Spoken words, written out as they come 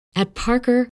At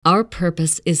Parker, our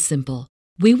purpose is simple.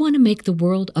 We want to make the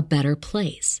world a better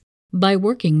place by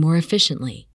working more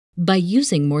efficiently, by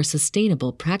using more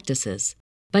sustainable practices,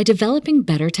 by developing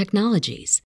better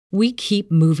technologies. We keep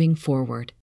moving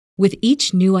forward. With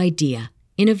each new idea,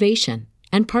 innovation,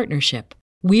 and partnership,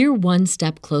 we're one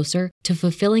step closer to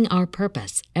fulfilling our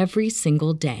purpose every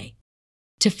single day.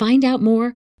 To find out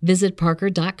more, visit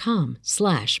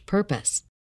parker.com/purpose.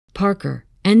 Parker,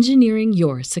 engineering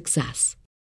your success.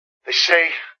 They say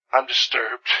I'm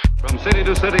disturbed. From city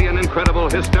to city, an incredible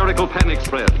hysterical panic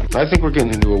spread. I think we're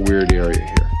getting into a weird area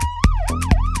here.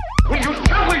 Will you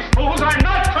tell these fools I'm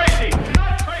not crazy?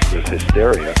 There's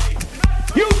hysteria.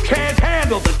 You can't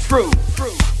handle the truth.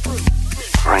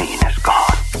 Brain is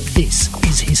gone. This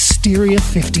is Hysteria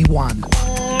 51.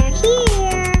 They're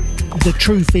here. The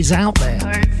truth is out there,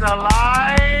 It's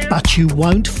alive. but you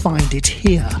won't find it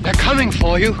here. They're coming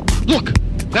for you. Look,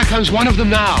 there comes one of them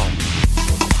now.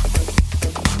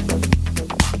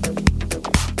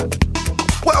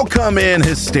 Welcome in,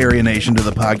 Hysteria Nation, to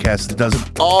the podcast that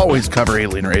doesn't always cover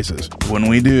alien races. When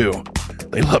we do,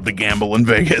 they love to gamble in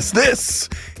Vegas. This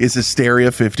is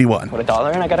Hysteria 51. Put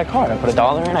 $1 and I got a car. I put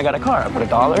 $1 and I got a car. I put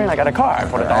 $1 and I got a car. I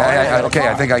put $1 and I got a car. Okay,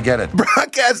 I think I get it.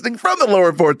 Broadcasting from the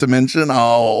lower fourth dimension,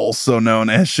 also known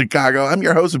as Chicago. I'm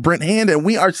your host, Brent Hand, and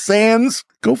we are Sans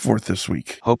Go Forth this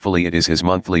week. Hopefully it is his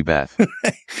monthly Beth.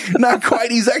 Not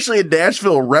quite. He's actually in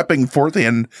Nashville repping Forth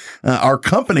and our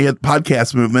company at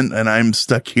Podcast Movement, and I'm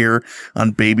stuck here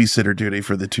on babysitter duty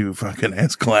for the two fucking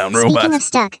ass clown robots. Speaking of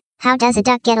stuck, how does a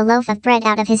duck get a loaf of bread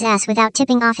out of his ass without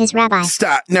tipping off his rabbi?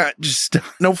 Stop. No, just stop.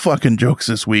 No fucking jokes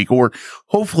this week, or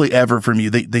hopefully ever from you.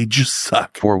 They just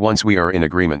suck. For once we are in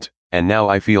agreement. And now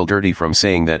I feel dirty from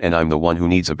saying that, and I'm the one who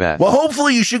needs a Beth. Well,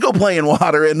 hopefully you should go play in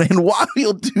water, and while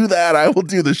you'll do that, I will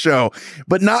do the show,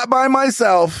 but not by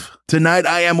myself. Tonight,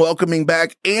 I am welcoming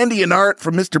back Andy and Art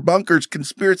from Mr. Bunker's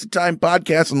Conspiracy Time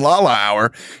Podcast and Lala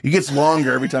Hour. It gets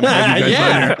longer every time I have you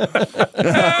guys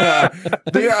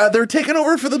on here. They're taking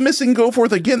over for the missing Go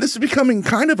Forth again. This is becoming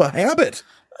kind of a habit.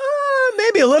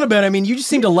 Maybe a little bit. I mean, you just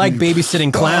seem to like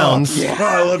babysitting clowns. Oh,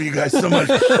 I love you guys so much.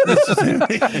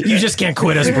 You just can't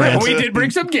quit us, Brent. We did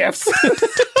bring some gifts.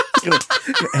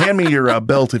 Hand me your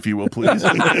belt, if you will, please.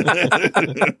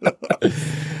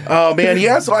 Oh man,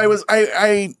 yeah. So I was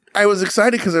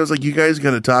excited because I was like, you guys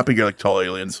got a topic. You're like tall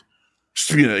aliens.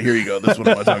 Just, here you go. This is what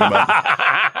I want to talk about.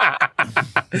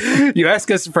 You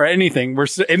ask us for anything, we're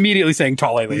immediately saying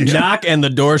tall aliens. Knock and the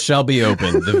door shall be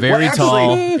open. The very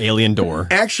tall alien door.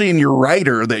 Actually, in your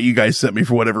writer that you guys sent me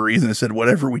for whatever reason, it said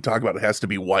whatever we talk about, it has to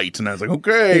be white. And I was like,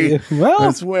 okay, well,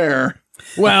 I swear.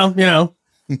 Well, you know.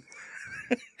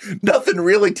 Nothing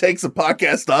really takes a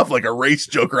podcast off like a race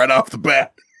joke right off the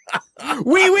bat.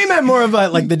 We meant more of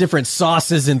like the different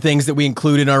sauces and things that we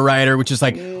include in our writer, which is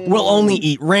like we'll only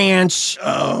eat ranch,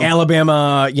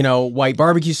 Alabama, white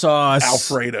barbecue sauce,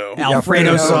 Alfredo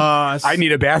sauce. I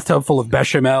need a bathtub full of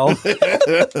bechamel.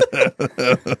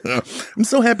 I'm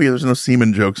so happy there's no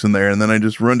semen jokes in there, and then I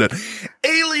just ruined it.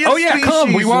 Alien. Oh yeah,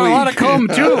 cum. We want a lot of cum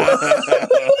too.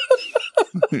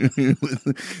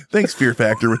 Thanks, Fear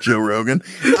Factor with Joe Rogan.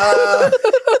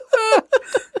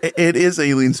 It is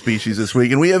Alien Species this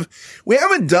week, and we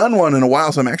haven't done one in a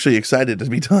while, so I'm actually excited to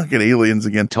be talking aliens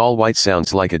again. Tall White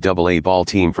sounds like a AA ball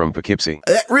team from Poughkeepsie.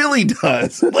 That really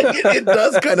does. Like it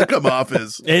does kind of come off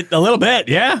as a little bit,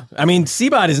 yeah. I mean,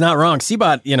 Seabot is not wrong.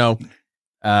 Seabot,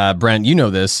 Brent, you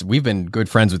know this. We've been good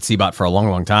friends with Seabot for a long,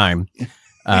 long time.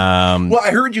 Well, I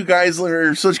heard you guys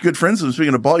are such good friends. So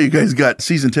speaking of ball, you guys got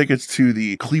season tickets to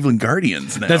the Cleveland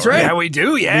Guardians now. That's right. Yeah, we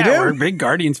do. Yeah, we're big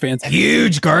Guardians fans.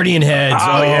 Huge Guardian heads.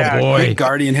 Oh yeah, boy, big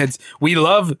Guardian heads. We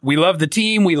love the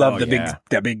team. We love the big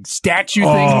statue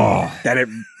thing that it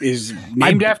is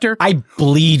named after. I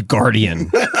bleed Guardian,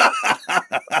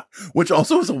 which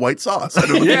also is a white sauce. I don't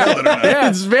know if you know that or not. Yeah,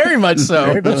 it's very much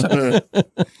so.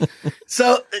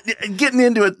 So, getting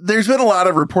into it, there's been a lot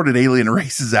of reported alien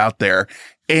races out there.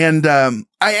 And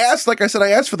I asked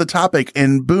for the topic,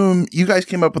 and boom, you guys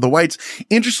came up with the whites.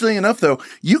 Interestingly enough, though,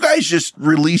 you guys just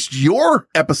released your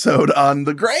episode on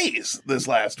the Greys this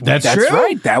last week. That's true.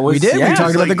 Right. That was we did. We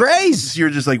talked about the Greys. You're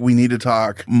just like, we need to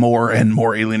talk more and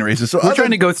more alien races. So we're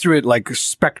trying to go through it like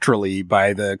spectrally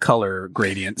by the color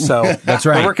gradient. So that's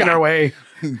right. We're working our way.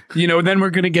 Then we're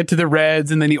going to get to the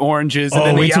reds and then the oranges and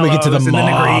then the wait till we get to the yellows and then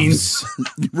the mauves.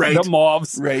 greens. Right. The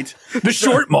mauves. Right. The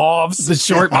short mauves. The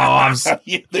short mauves.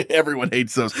 Everyone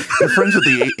hates those. They're friends with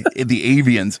the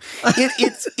avians.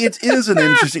 It is an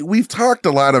interesting. We've talked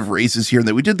a lot of races here.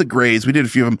 That we did the Greys. We did a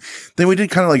few of them. Then we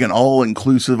did kind of like an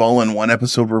all-inclusive, all-in-one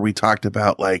episode where we talked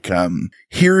about like,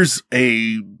 here's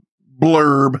a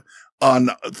blurb on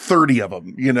 30 of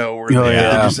them, you know, where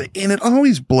they're just, and it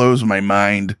always blows my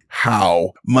mind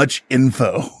how much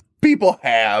info people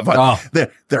have on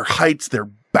their heights, their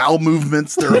bowel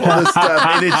movements, their all this stuff.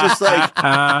 And it's just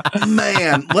like,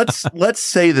 man, let's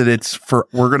say that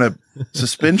we're going to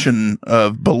suspension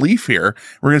of belief here.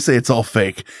 We're going to say it's all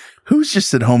fake. Who's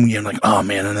just at home again like, oh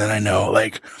man, and then I know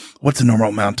like what's a normal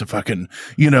amount to fucking,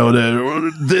 you know,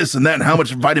 this and that, and how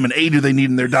much vitamin A do they need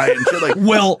in their diet and shit like.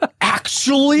 Well,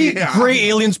 actually, gray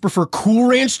aliens prefer Cool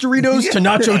Ranch Doritos to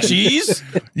nacho cheese.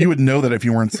 You would know that if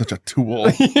you weren't such a tool.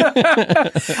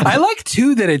 I like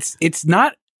too that it's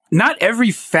not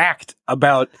every fact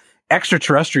about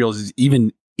extraterrestrials is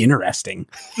even interesting.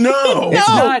 No, it's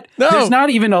not. There's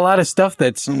not even a lot of stuff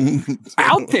that's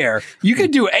out there. You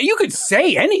could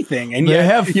say anything, and they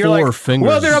have you're 4 like, fingers.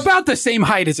 well, they're about the same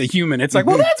height as a human. It's like,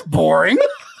 well, that's boring.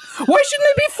 Why shouldn't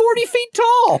they be 40 feet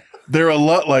tall? They're a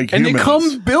lot like and humans. they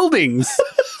come buildings.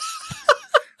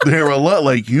 They're a lot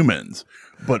like humans,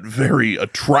 but very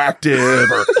attractive.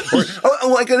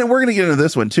 And we're going to get into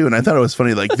this one too. And I thought it was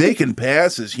funny. Like they can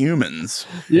pass as humans,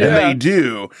 and they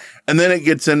do. And then it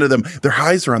gets into them. Their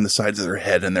eyes are on the sides of their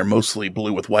head, and they're mostly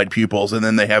blue with white pupils. And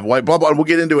then they have white blah blah. And we'll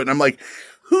get into it. And I'm like,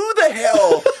 who the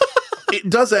hell? It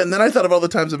does that. And then I thought of all the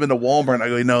times I've been to Walmart, and I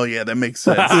go, no, yeah, that makes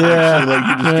sense. Actually, like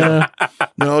you just go,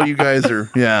 no, you guys are,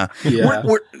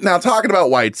 We're now talking about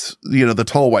whites, you know, the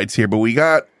tall whites here, but we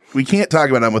can't talk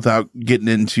about them without getting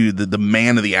into the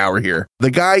man of the hour here.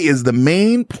 The guy is the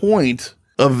main point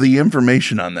of the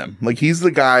information on them. Like he's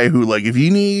the guy who, like, if you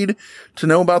need to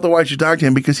know about the whites, you talk to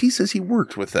him because he says he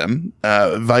worked with them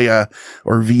via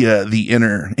the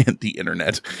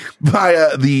internet,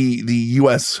 via the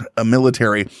U.S.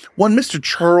 Military. One Mr.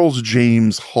 Charles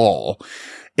James Hall,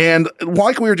 and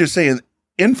like we were just saying,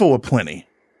 info aplenty.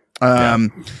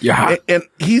 And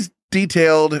he's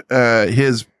detailed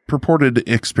his purported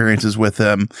experiences with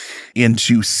them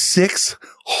into 6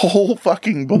 whole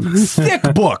fucking books.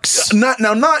 Thick books.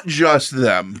 Not just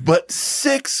them, but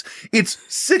 6. It's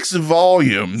 6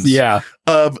 volumes.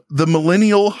 Of the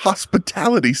Millennial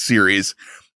Hospitality series,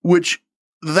 which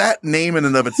that name in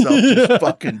and of itself just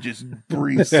fucking just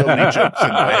breathes so many jokes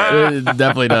into my head. It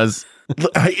definitely does.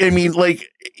 I mean, like,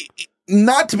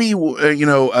 not to be,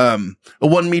 a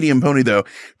one medium pony though.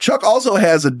 Chuck also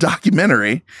has a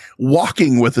documentary,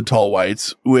 Walking with the Tall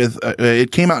Whites, with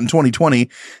it came out in 2020,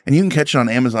 and you can catch it on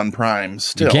Amazon Prime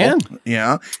still. You can?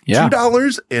 Yeah.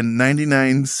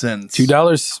 $2.99.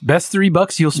 $2, best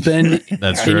 $3 you'll spend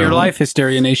in your life,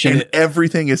 Hysteria Nation. And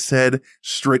everything is said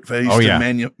straight faced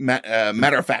and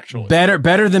matter of factual.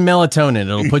 Better than melatonin.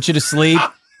 It'll put you to sleep.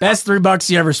 Best $3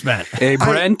 you ever spent. Hey,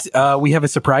 Brent, we have a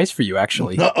surprise for you,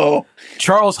 actually. Uh-oh.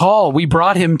 Charles Hall, we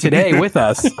brought him today with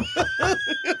us.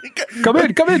 Come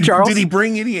in, Charles. Did he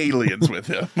bring any aliens with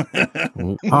him?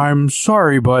 I'm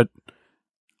sorry, but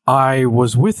I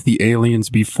was with the aliens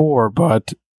before,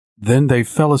 but then they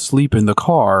fell asleep in the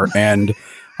car, and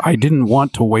I didn't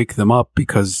want to wake them up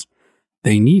because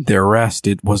they need their rest.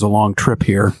 It was a long trip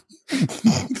here. Do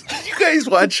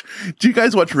you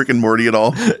guys watch Rick and Morty at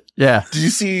all? Yeah. Did you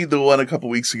see the one a couple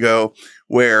weeks ago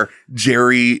where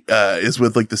Jerry is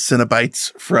with like the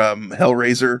Cenobites from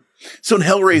Hellraiser? So in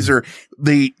Hellraiser,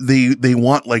 they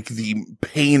want like the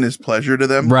pain is pleasure to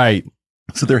them. Right.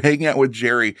 So they're hanging out with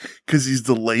Jerry because he's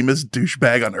the lamest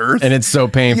douchebag on earth. And it's so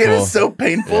painful. Yeah, it's so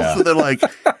painful. Yeah. So they're like,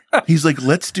 he's like,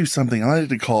 let's do something I like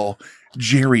to call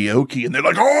Jerryoke, and they're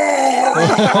like, oh!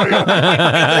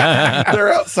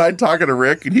 They're outside talking to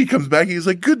Rick, and he comes back. He's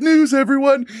like, good news,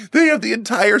 everyone! They have the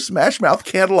entire Smash Mouth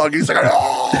catalog. He's like,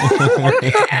 oh!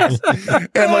 Yes!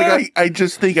 And like, I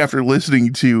just think after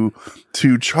listening to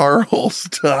Charles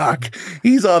talk,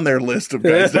 he's on their list of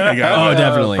guys to hang out with. Oh,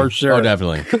 definitely, for sure. Oh,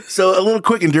 definitely. So a little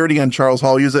quick and dirty on Charles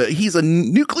Hall. He's a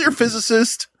nuclear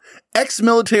physicist,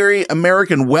 ex-military,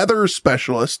 American weather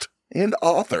specialist, and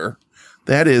author.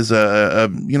 That is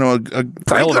a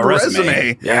pretty good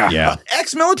resume. Yeah.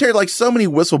 Ex-military, like so many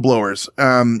whistleblowers.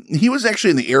 He was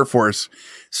actually in the Air Force.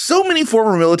 So many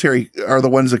former military are the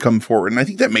ones that come forward. And I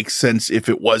think that makes sense if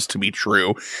it was to be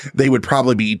true. They would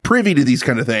probably be privy to these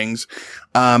kind of things.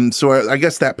 So I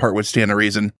guess that part would stand to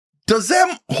reason. Does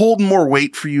that hold more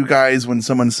weight for you guys when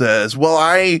someone says, well,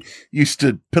 I used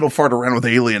to piddle fart around with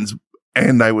aliens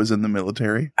and I was in the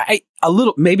military?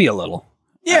 Maybe a little.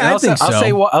 Yeah, I think so.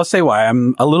 I'll say why.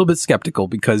 I'm a little bit skeptical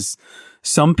because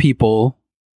some people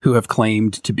who have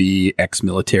claimed to be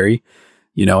ex-military,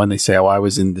 and they say, oh, I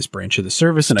was in this branch of the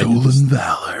service and Stolen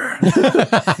valor.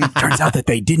 Turns out that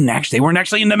they weren't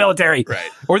actually in the military. Right.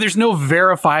 Or there's no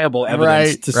verifiable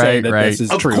evidence to say that this is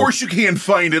true. Of course you can't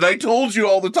find it. I told you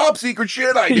all the top secret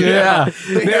shit I did. Yeah.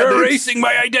 They're erasing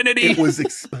my identity. It was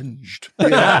expunged.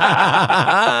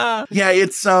 Yeah,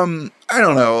 it's, I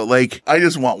don't know. Like, I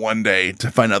just want one day to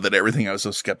find out that everything I was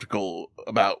so skeptical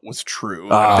about was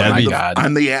true.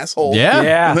 I'm the asshole.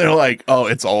 Yeah. And they're like, oh,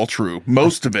 it's all true.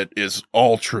 Most of it is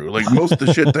all true. Like, most of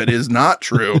the shit that is not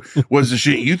true was the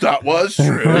shit you thought was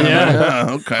true. Yeah.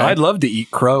 Okay. I'd love to eat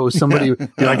crow. Somebody, be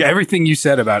like, everything you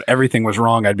said about everything was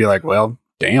wrong. I'd be like, well,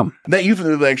 damn. That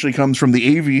euphemism actually comes from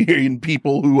the avian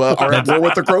people who are at war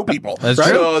with the crow people. That's right.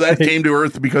 So that came to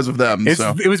Earth because of them.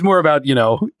 It was more about,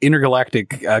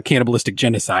 intergalactic cannibalistic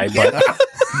genocide. But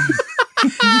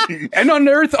and on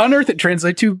Earth it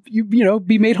translates to,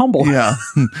 be made humble. Yeah.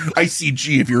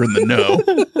 ICG if you're in the know.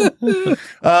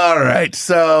 All right.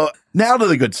 So now to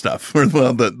the good stuff.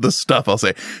 Well, the stuff I'll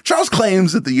say. Charles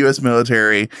claims that the U.S.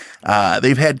 military,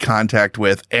 they've had contact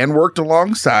with and worked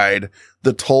alongside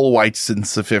the Toll Whites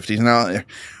since the 50s. Now,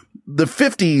 the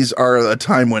 50s are a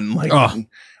time when, I don't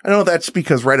know if that's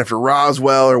because right after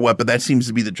Roswell or what, but that seems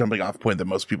to be the jumping off point that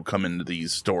most people come into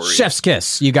these stories. Chef's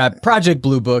Kiss. You got Project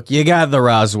Blue Book. You got the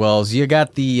Roswells. You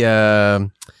got the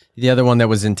other one that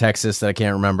was in Texas that I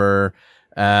can't remember.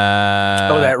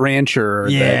 That rancher.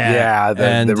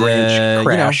 The ranch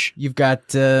crash. You've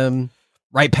got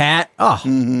Right, Pat. Oh,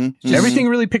 everything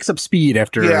really picks up speed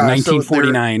after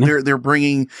 1949. So they're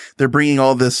bringing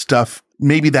all this stuff.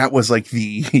 Maybe that was like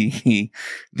the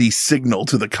signal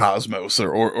to the cosmos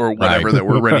or whatever that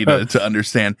we're ready to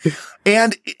understand.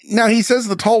 And now he says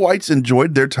the Tall Whites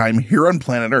enjoyed their time here on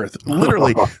planet Earth,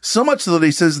 literally so much so that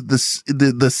he says the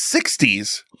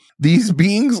 60s. These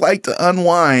beings like to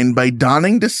unwind by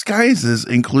donning disguises,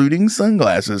 including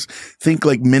sunglasses. Think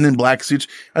like Men in Black suits.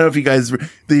 I don't know if you guys,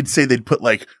 they'd say they'd put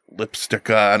like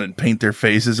lipstick on and paint their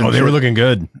faces. And they were looking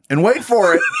good. And wait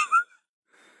for it.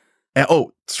 And,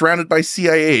 surrounded by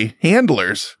CIA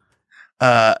handlers.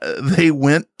 They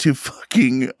went to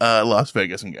fucking Las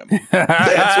Vegas and gambled.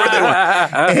 That's where they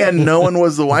went. And no one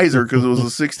was the wiser because it was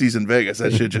the 60s in Vegas.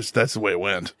 That's the way it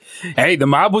went. Hey, the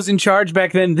mob was in charge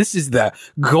back then. This is the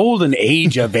golden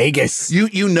age of Vegas.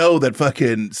 You know that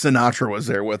fucking Sinatra was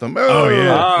there with them. Oh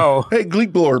yeah. Oh. Hey,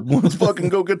 Gleek Lord, let's fucking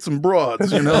go get some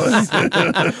broads, you know?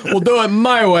 We'll do it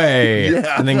my way.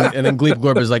 Yeah. And then Gleek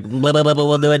Lord was like,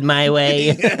 we'll do it my way.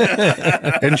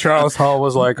 And Charles Hall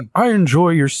was like, I enjoy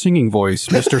your singing voice,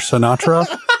 Mr. Sinatra.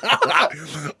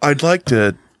 I'd like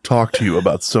to talk to you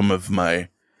about some of my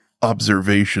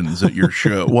observations at your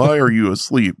show. Why are you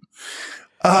asleep?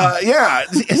 Yeah.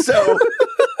 So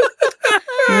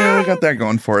we got that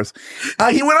going for us.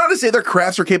 He went on to say their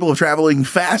crafts are capable of traveling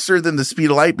faster than the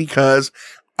speed of light because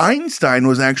Einstein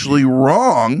was actually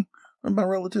wrong about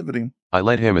relativity. I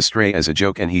led him astray as a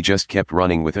joke and he just kept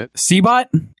running with it. C-Bot,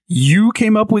 you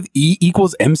came up with E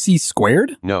equals MC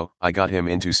squared? No, I got him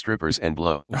into strippers and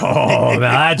blow. Oh,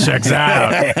 that checks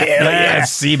out.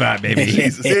 That's C-Bot, baby.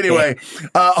 Jesus. Anyway,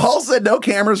 Hall said no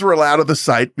cameras were allowed at the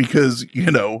site because,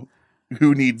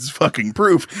 who needs fucking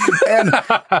proof? And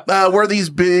where these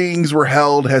beings were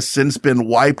held has since been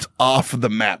wiped off the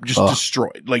map, just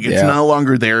destroyed. Like it's no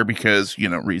longer there because,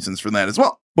 reasons for that as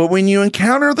well. But when you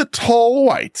encounter the Tall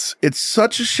Whites, it's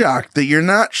such a shock that you're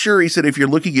not sure, he said, if you're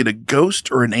looking at a ghost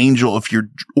or an angel, if you're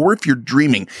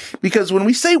dreaming. Because when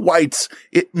we say whites,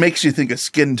 it makes you think of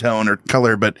skin tone or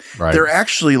color, but they're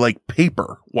actually like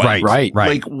paper white. Right.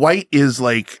 Like white is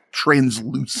like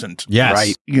translucent. Yes.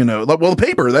 Right. The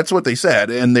paper, that's what they said.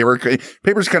 And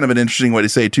paper's kind of an interesting way to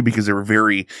say it too, because they were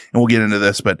very, and we'll get into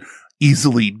this, but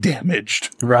easily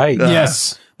damaged. Right.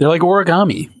 Yes. They're like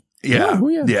origami. Yeah.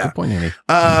 Good point, Andy.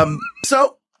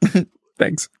 So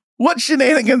thanks. What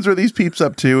shenanigans are these peeps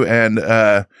up to?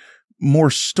 And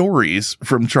more stories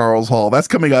from Charles Hall. That's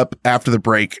coming up after the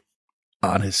break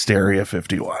on Hysteria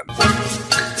 51.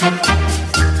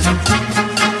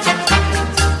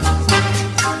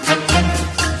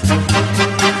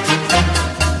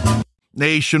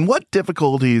 Nation, what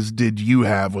difficulties did you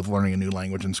have with learning a new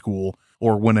language in school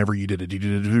or whenever you did it? Did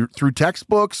you do it through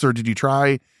textbooks or did you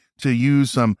try to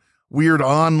use some weird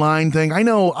online thing? I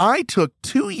know I took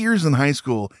 2 years in high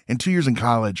school and 2 years in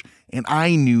college and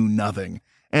I knew nothing.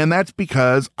 And that's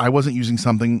because I wasn't using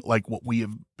something like what we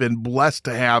have been blessed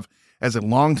to have as a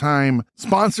longtime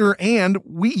sponsor, and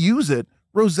we use it,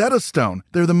 Rosetta Stone.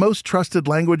 They're the most trusted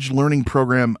language learning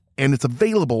program, and it's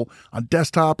available on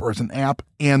desktop or as an app.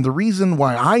 And the reason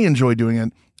why I enjoy doing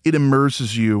it, it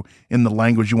immerses you in the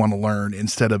language you want to learn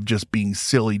instead of just being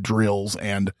silly drills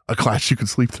and a class you can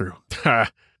sleep through.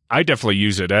 I definitely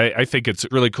use it. I think it's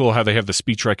really cool how they have the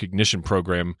speech recognition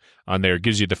program on there. It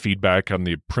gives you the feedback on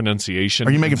the pronunciation.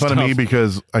 Are you making fun of me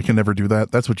because I can never do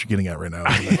that? That's what you're getting at right now.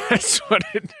 That's what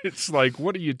it's like.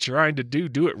 What are you trying to do?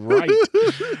 Do it right.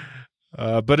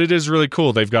 But it is really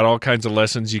cool. They've got all kinds of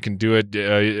lessons. You can do it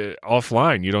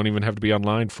offline. You don't even have to be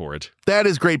online for it. That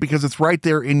is great because it's right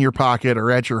there in your pocket or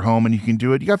at your home and you can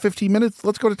do it. You got 15 minutes?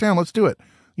 Let's go to town. Let's do it.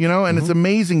 And it's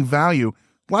amazing value.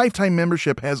 Lifetime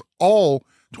membership has all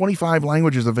 25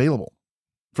 languages available.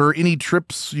 For any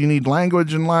trips you need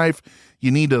language in life,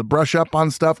 you need to brush up on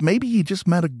stuff. Maybe you just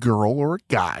met a girl or a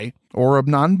guy or a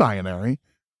non-binary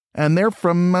and they're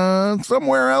from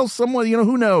somewhere else,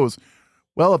 who knows?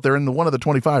 Well, if they're in one of the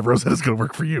 25, Rosetta's going to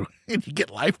work for you. And you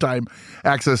get lifetime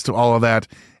access to all of that.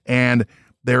 And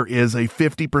there is a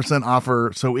 50%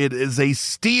 offer, so it is a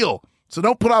steal. So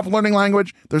don't put off learning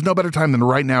language. There's no better time than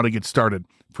right now to get started.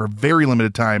 For a very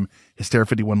limited time, Hysteria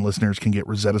 51 listeners can get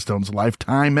Rosetta Stone's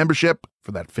lifetime membership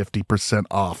for that 50%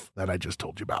 off that I just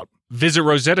told you about. Visit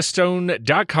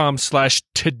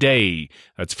rosettastone.com/today.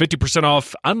 That's 50%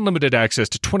 off, unlimited access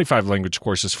to 25 language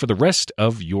courses for the rest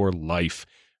of your life.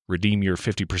 Redeem your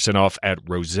 50% off at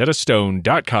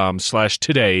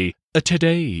rosettastone.com/today.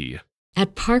 Today.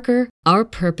 At Parker, our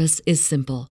purpose is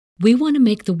simple. We want to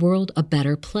make the world a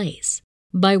better place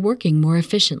by working more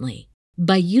efficiently,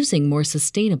 by using more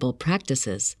sustainable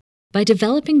practices, by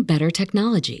developing better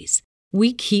technologies.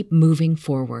 We keep moving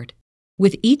forward.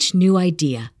 With each new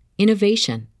idea,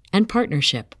 innovation, and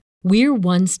partnership, we're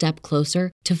one step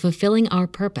closer to fulfilling our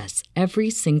purpose every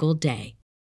single day.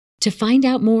 To find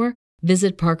out more,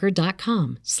 visit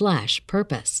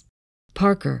parker.com/purpose.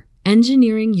 Parker,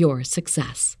 engineering your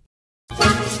success.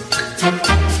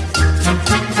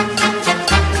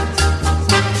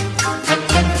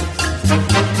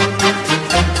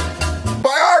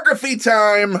 Biography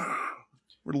time.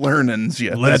 We're learning.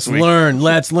 Let's learn,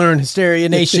 Hysteria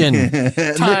Nation.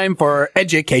 Time for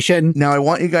education. Now, I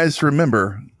want you guys to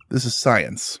remember, this is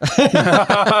science.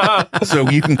 So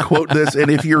you can quote this, and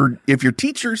if your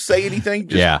teachers say anything,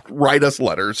 just write us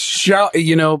letters.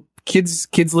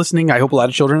 Kids listening, I hope a lot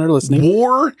of children are listening.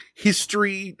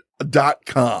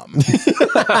 Warhistory.com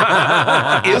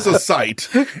is a site,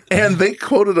 and they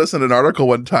quoted us in an article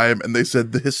one time, and they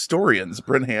said the historians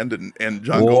Brent Hand and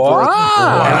John Goldforth,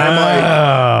 and I'm like,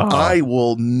 I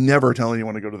will never tell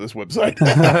anyone to go to this website.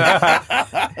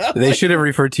 They should have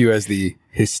referred to you as the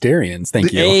Hysterians.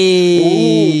 Thank you.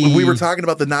 Hey. Ooh, we were talking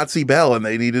about the Nazi bell, and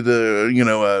they needed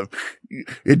it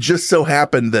just so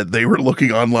happened that they were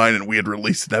looking online, and we had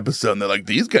released an episode, and they're like,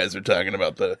 these guys are talking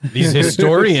about these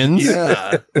historians.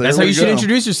 Yeah. That's how you should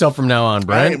introduce yourself from now on,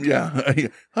 Brian.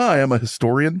 Hi, I'm a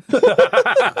historian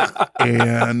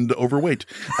and overweight.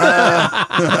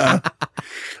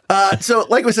 So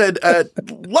like we said,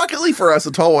 luckily for us,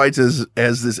 the Tall Whites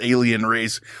as this alien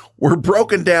race were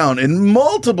broken down in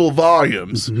multiple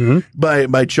volumes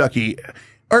by Chucky.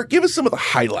 Art, give us some of the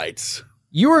highlights.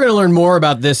 You were going to learn more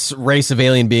about this race of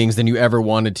alien beings than you ever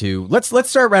wanted to. Let's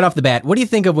start right off the bat. What do you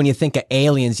think of when you think of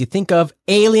aliens? You think of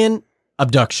alien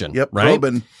abduction. Yep, right?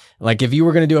 Robin. Like if you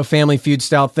were going to do a Family Feud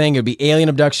style thing, it would be alien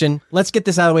abduction. Let's get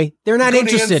this out of the way. They're not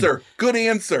interested. Good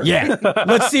answer. Yeah.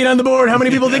 Let's see it on the board. How many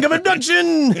people think of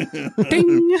abduction?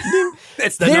 Ding.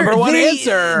 It's the number one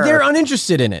answer. They're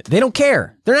uninterested in it. They don't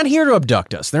care. They're not here to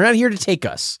abduct us. They're not here to take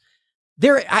us.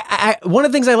 One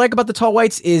of the things I like about the Tall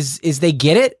Whites is they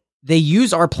get it. They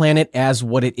use our planet as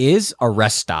what it is, a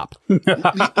rest stop.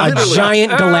 A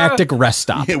giant galactic rest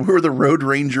stop. Yeah, we're the Road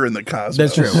Ranger in the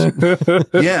cosmos. That's true.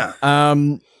 Yeah.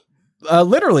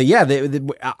 Literally, yeah. They,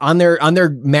 on their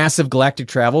massive galactic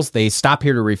travels, they stop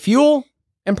here to refuel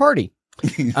and party.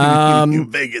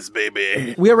 Vegas,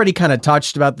 baby. We already kind of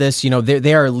touched about this.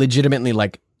 They are legitimately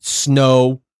like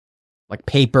snow, like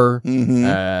paper,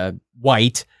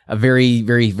 white, very,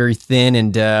 very, very thin.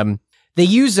 And they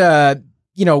use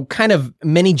kind of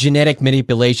many genetic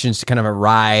manipulations to kind of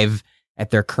arrive at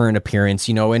their current appearance,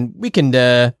 and we could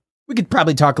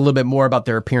probably talk a little bit more about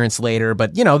their appearance later,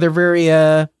 but they're very,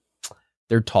 they're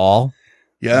tall,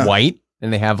 white,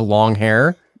 and they have long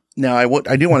hair. Now I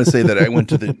do want to say that I went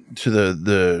to the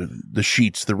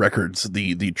sheets, the records,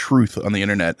 the truth on the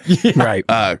internet, right?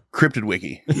 Cryptid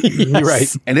Wiki, yes.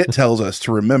 Right? And it tells us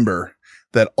to remember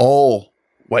that all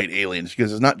white aliens,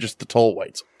 because it's not just the tall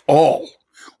whites, all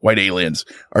white aliens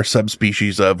are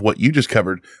subspecies of what you just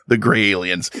covered, the gray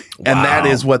aliens. Wow. And that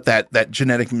is what that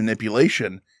genetic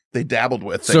manipulation they dabbled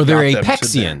with. So they're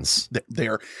Apexians.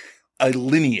 They're a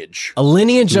lineage. A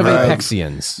lineage of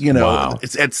Apexians. Wow.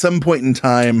 It's at some point in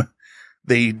time,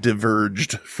 they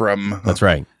diverged from. That's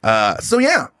right. So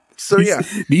So yeah,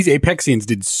 these Apexians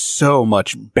did so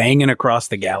much banging across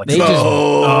the galaxy. They just,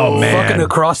 man, fucking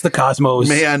across the cosmos.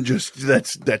 Man, just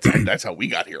that's how we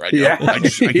got here. I know. I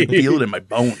can feel it in my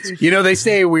bones. You know, they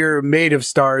say we're made of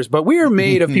stars, but we are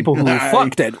made of people who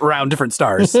fucked around different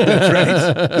stars. That's right.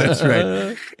 That's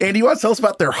right. Andy, you want to tell us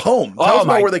about their home? Tell us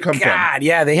about where they come from. God,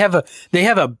 yeah, they have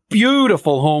a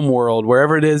beautiful home world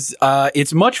wherever it is.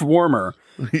 It's much warmer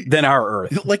than our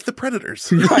Earth. Like the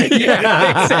Predators. Right.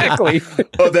 Yeah, exactly.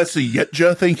 Oh, that's the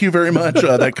Yetja. Thank you very much.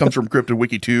 That comes from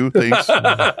CryptoWiki 2. Thanks.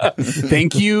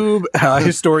 Thank you,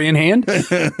 historian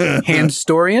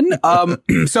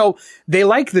Handstorian. So they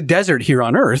like the desert here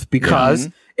on Earth because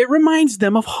it reminds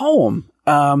them of home.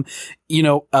 Tall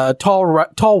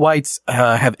Whites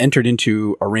have entered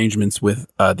into arrangements with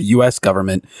the U.S.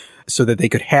 government so that they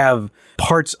could have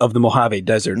parts of the Mojave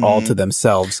Desert all to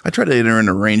themselves. I tried to enter an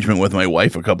arrangement with my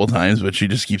wife a couple times, but she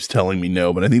just keeps telling me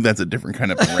no. But I think that's a different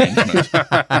kind of arrangement.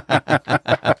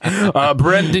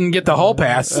 Brent didn't get the hall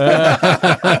pass.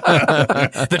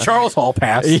 The Charles Hall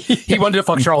pass. He wanted to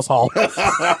fuck Charles Hall.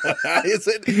 Is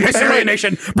it? Hysteria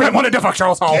Nation. Brent wanted to fuck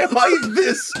Charles Hall. Am I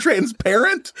this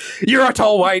transparent? You're a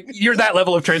tall white. You're that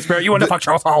level of transparent. You want to fuck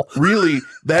Charles Hall. Really?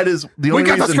 That is the only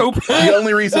reason. The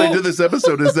only reason I did this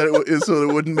episode is that is so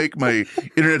it wouldn't make my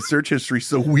internet search history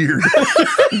so weird.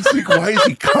 It's like, why is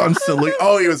he constantly?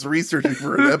 Oh, he was researching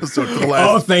for an episode for the last.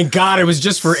 Oh, thank God! It was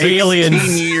just for 16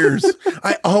 aliens. Years.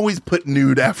 I always put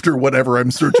nude after whatever I'm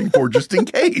searching for, just in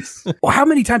case. Well, how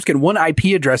many times can one IP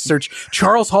address search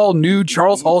Charles Hall nude,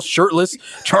 Charles Hall shirtless,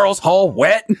 Charles Hall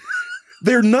wet?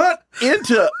 They're not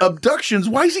into abductions.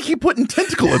 Why does he keep putting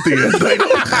tentacle at the end?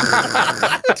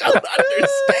 I don't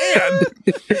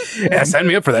understand. Yeah, sign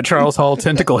me up for that Charles Hall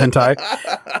tentacle hentai.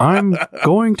 I'm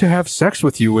going to have sex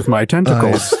with you with my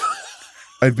tentacles.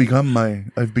 I've begun my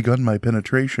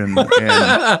penetration, and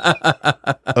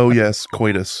oh yes,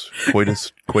 coitus.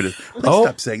 Please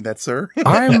stop saying that, sir.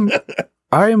 I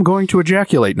am going to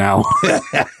ejaculate now.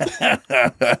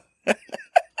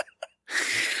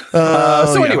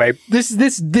 Anyway,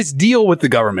 this deal with the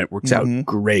government works out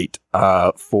great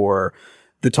for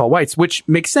the Tall Whites, which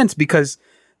makes sense because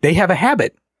they have a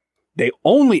habit. They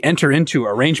only enter into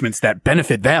arrangements that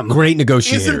benefit them. Great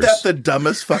negotiators. Isn't that the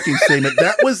dumbest fucking statement?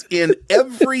 That was in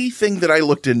everything that I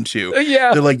looked into.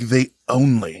 Yeah. They're like, they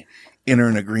only enter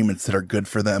in agreements that are good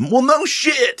for them. Well, no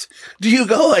shit. Do you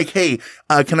go like, hey,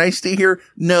 can I stay here?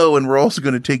 No, and we're also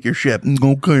going to take your ship.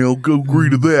 Okay, I'll go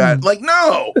agree to that. Like,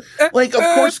 no. Like, of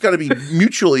course, it's got to be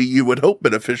mutually, you would hope,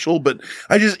 beneficial, but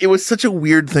it was such a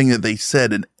weird thing that they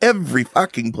said in every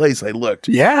fucking place I looked.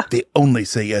 Yeah. They only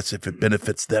say yes if it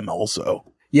benefits them also.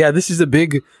 Yeah, this is a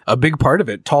big part of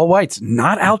it. Tall Whites,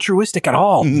 not altruistic at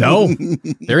all. No,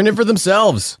 they're in it for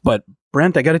themselves. But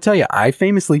Brent, I got to tell you, I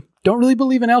famously don't really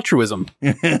believe in altruism.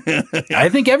 I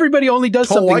think everybody only does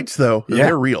Tall something. Whites, though,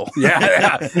 they're real.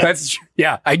 Yeah,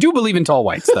 I do believe in Tall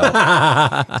Whites,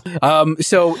 though.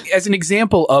 So, as an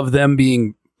example of them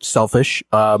being selfish,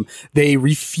 they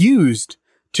refused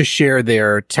to share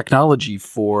their technology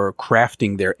for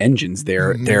crafting their engines,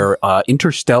 their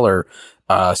interstellar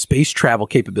space travel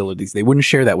capabilities. They wouldn't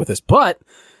share that with us, but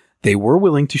they were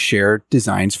willing to share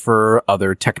designs for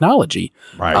other technology.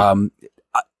 Right.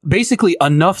 Basically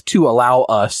enough to allow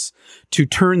us to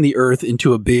turn the Earth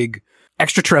into a big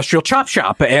extraterrestrial chop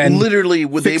shop and literally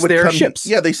they would their come, ships.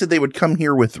 Yeah, they said they would come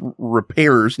here with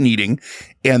repairs needing,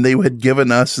 and they had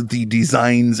given us the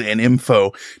designs and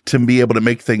info to be able to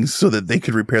make things so that they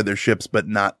could repair their ships, but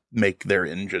not make their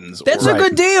engines. That's a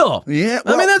good deal. Yeah.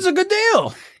 Well, I mean, that's a good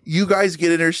deal. You guys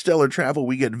get interstellar travel,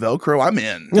 we get Velcro. I'm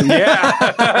in. Yeah.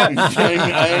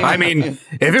 I mean,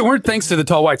 if it weren't thanks to the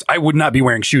Tall Whites, I would not be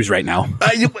wearing shoes right now.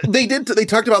 They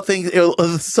talked about things.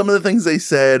 Some of the things they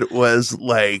said was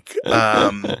like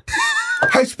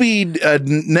high-speed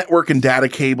network and data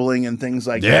cabling and things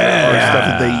like that. Or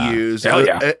stuff that they use. Hell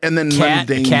yeah. And then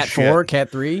Cat 4, Cat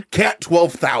 3? Cat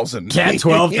 12,000. Cat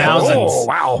 12,000. Oh,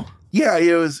 wow. Yeah,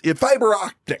 it was fiber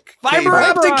optic. Fiber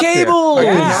optic cable. I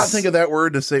could not think of that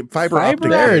word to say fiber optic.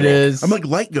 There it is. I'm like,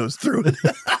 light goes through it.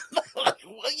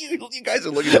 You guys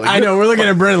are looking at it like, I know, we're looking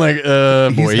at Brent like,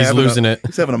 boy, he's losing it.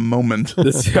 He's having a moment.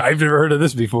 I've never heard of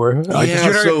this before.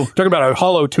 So talking about a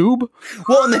hollow tube?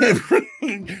 Well, and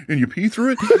you pee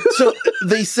through it. So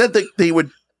they said that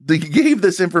they gave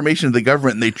this information to the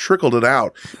government and they trickled it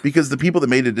out because the people that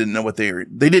made it didn't know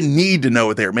they didn't need to know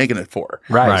what they were making it for.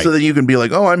 Right. So that you can be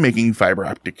like, oh, I'm making fiber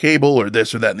optic cable or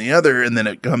this or that and the other. And then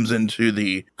it comes into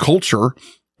the culture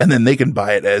and then they can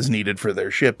buy it as needed for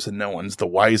their ships and no one's the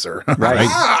wiser.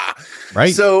 Right.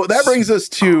 Right. So that brings us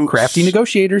to crafty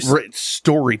negotiators.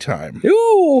 Story time.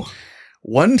 Ooh.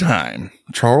 one time,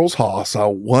 Charles Hall saw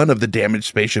one of the damaged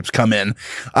spaceships come in.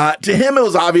 To him, it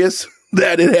was obvious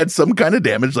that it had some kind of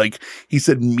damage, like he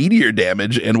said meteor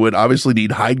damage, and would obviously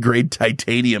need high-grade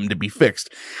titanium to be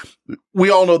fixed. We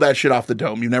all know that shit off the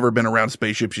dome. You've never been around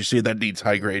spaceships. You see that needs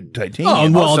high-grade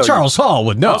titanium. Oh, well, also, Charles Hall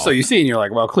would know. Also, you see and you're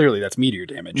like, well, clearly that's meteor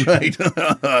damage. Right.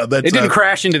 It didn't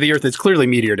crash into the Earth. It's clearly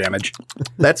meteor damage.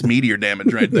 That's meteor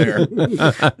damage right there.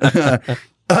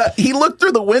 He looked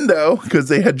through the window because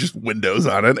they had just windows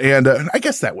on it. And I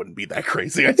guess that wouldn't be that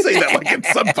crazy. I'd say that like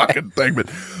it's some fucking thing. But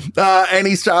and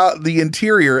he saw the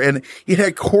interior and it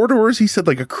had corridors, he said,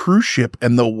 like a cruise ship,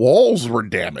 and the walls were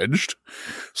damaged.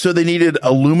 So they needed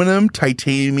aluminum,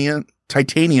 titanium,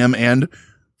 and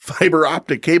fiber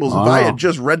optic cables. If I had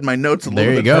just read my notes a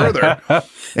little bit further.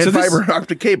 And so fiber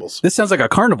optic cables. This sounds like a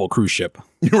Carnival cruise ship.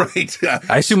 Right.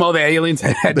 I assume all the aliens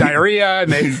had diarrhea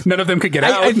and none of them could get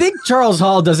out. I think Charles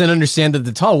Hall doesn't understand that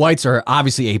the tall whites are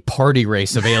obviously a party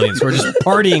race of aliens who are just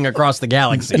partying across the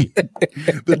galaxy.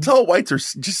 The tall whites are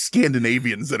just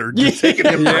Scandinavians that are just taking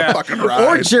him for a fucking ride.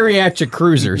 Or geriatric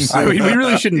cruisers. I mean, we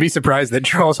really shouldn't be surprised that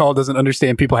Charles Hall doesn't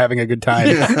understand people having a good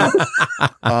time.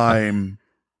 I'm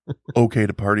okay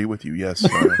to party with you, yes.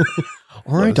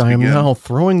 All right, I am now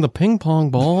throwing the ping pong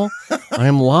ball. I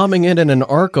am lobbing it in an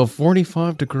arc of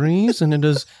 45 degrees, and it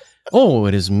is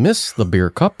missed the beer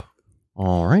cup.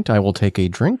 All right, I will take a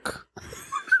drink.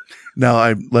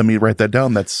 Now, let me write that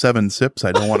down. That's 7 sips.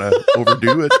 I don't want to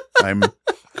overdo it. I'm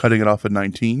cutting it off at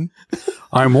 19.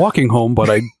 I'm walking home, but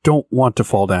I don't want to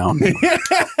fall down.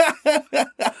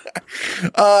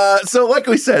 So like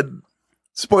we said,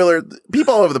 spoiler,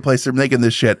 people all over the place are making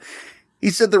this shit. He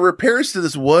said the repairs to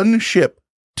this one ship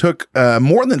took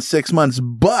more than 6 months,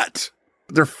 but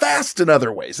they're fast in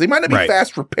other ways. They might not be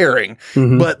fast repairing,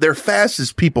 but they're fast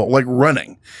as people, like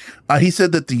running. He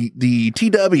said that the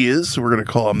TWs, we're going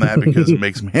to call them that because it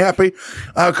makes me happy,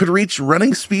 could reach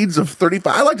running speeds of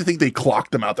 35. I like to think they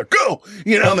clocked them out there. Go!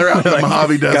 And they're out in the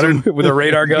Mojave Desert. With a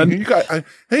radar gun.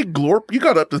 Hey, Glorp, you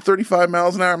got up to 35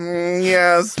 miles an hour.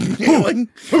 Yes.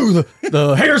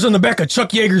 The hairs on the back of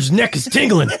Chuck Yeager's neck is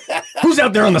tingling. Who's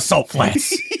out there on the salt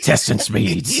flats? Testing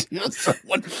speeds.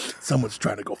 Someone's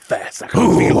trying to go fast.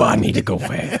 I need to go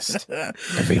fast. I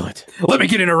feel it. Let me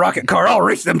get in a rocket car. I'll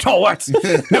race them tall whites.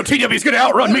 No TW's going to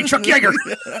outrun me, Chuck Yeager.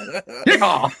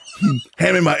 Yeah.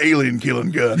 Hand me my alien killing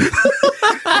gun.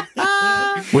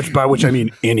 By which I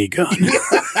mean any gun.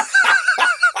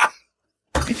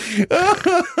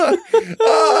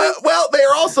 Well,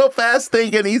 they're also fast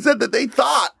thinking. He said that they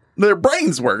thought their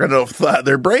brains work. I don't know if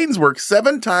their brains work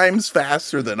 7 times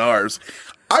faster than ours.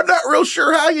 I'm not real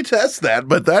sure how you test that,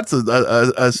 but that's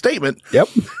a statement. Yep.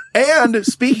 And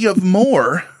speaking of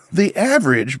more, the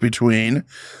average between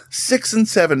 6 and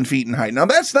 7 feet in height. Now,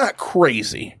 that's not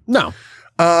crazy. No.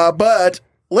 But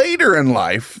later in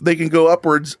life, they can go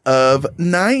upwards of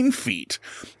 9 feet.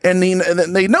 And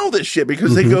they know this shit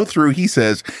because they go through, he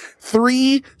says,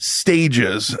 3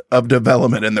 stages of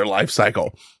development in their life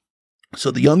cycle.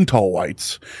 So the young tall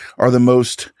whites are the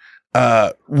most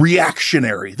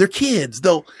reactionary. They're kids.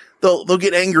 They'll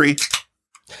get angry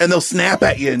and they'll snap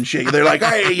at you and shit. They're like,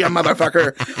 "Hey, you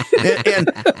motherfucker!"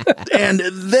 and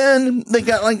then they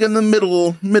got like in the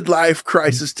midlife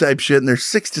crisis type shit, and they're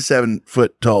 6 to 7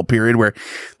 foot tall period where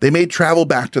they may travel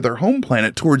back to their home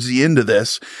planet towards the end of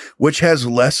this, which has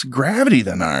less gravity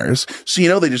than ours.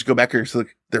 So they just go back here, so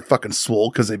they're fucking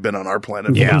swole because they've been on our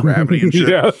planet with gravity and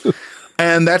shit.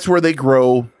 And that's where they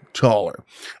grow taller.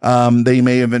 They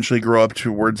may eventually grow up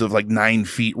towards of like 9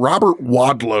 feet. Robert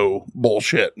Wadlow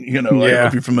bullshit. I don't know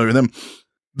if you're familiar with them.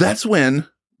 That's when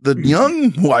the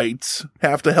young whites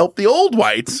have to help the old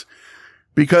whites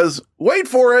because, wait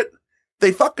for it,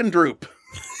 they fucking droop.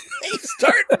 They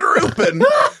start drooping.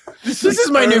 This is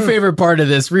my new favorite part of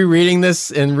this. Rereading this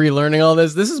and relearning all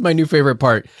this. This is my new favorite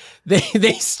part.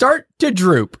 They start to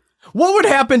droop. What would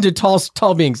happen to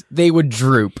tall beings? They would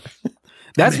droop.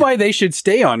 That's why they should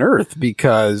stay on Earth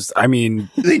because,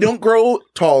 they don't grow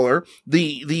taller.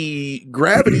 The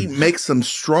gravity makes them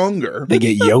stronger. They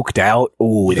get yoked out.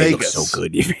 Oh, they look so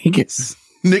good in Vegas.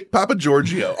 Nick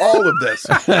Papagiorgio, all of this.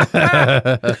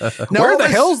 Now, where the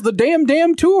hell's the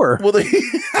damn tour? Well, no,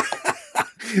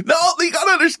 you got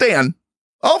to understand.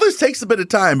 All this takes a bit of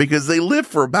time because they live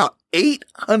for about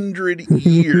 800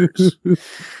 years.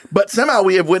 But somehow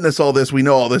we have witnessed all this. We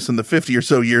know all this in the 50 or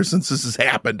so years since this has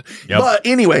happened. Yep. But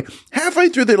anyway, halfway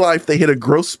through their life, they hit a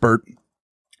growth spurt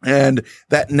And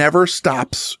that never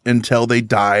stops until they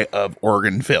die of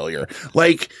organ failure.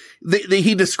 Like,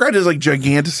 he described it as like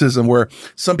giganticism, where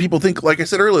some people think, like I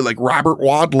said earlier, like Robert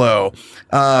Wadlow,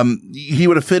 he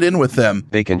would have fit in with them.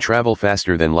 They can travel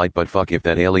faster than light, but fuck if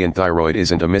that alien thyroid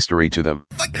isn't a mystery to them.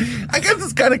 Like, I guess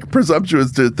it's kind of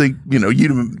presumptuous to think,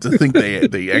 to think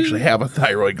they actually have a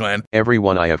thyroid gland.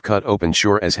 Everyone I have cut open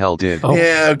sure as hell did. Oh.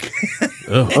 Yeah, okay.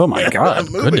 Oh my God.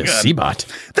 Goodness, Seabot.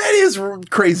 That is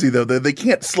crazy, though. They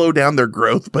can't slow down their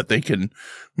growth, but they can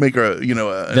make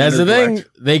That's the thing.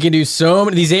 They can do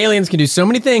these aliens can do so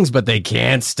many things, but they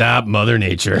can't stop Mother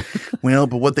Nature. Well,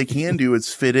 but what they can do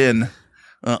is fit in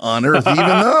on Earth, even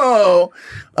though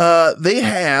they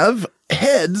have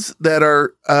heads that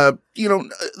are,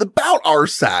 about our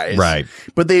size. Right.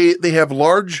 But they have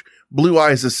large blue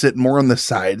eyes that sit more on the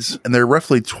sides, and they're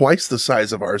roughly twice the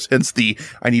size of ours. Hence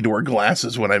I need to wear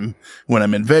glasses when I'm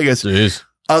in Vegas. Jeez.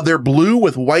 They're blue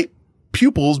with white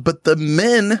pupils, but the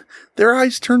men, their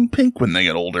eyes turn pink when they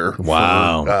get older.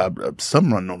 Wow. For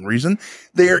some unknown reason.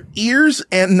 Their ears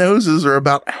and noses are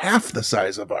about half the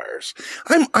size of ours.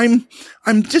 I'm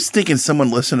just thinking someone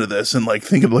listen to this and like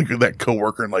think of like that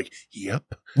coworker and like, yep.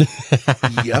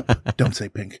 Yep. Don't say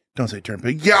pink. Don't say turn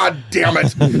pink. God damn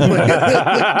it. Bill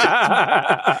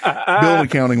and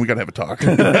accounting, we gotta have a talk.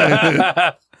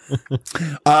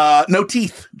 No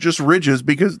teeth, just ridges,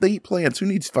 because they eat plants. Who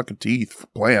needs fucking teeth for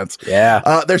plants?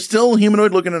 Yeah. They're still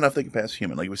humanoid looking enough they can pass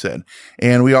human, like we said.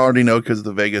 And we already know because of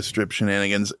the Vegas Strip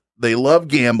shenanigans, they love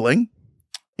gambling.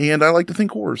 And I like to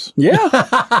think whores. Yeah.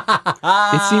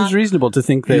 It seems reasonable to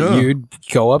think that you'd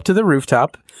go up to the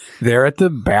rooftop, they're at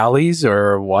the Bally's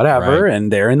or whatever, right,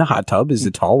 and there in the hot tub is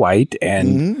a tall white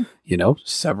and,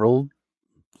 several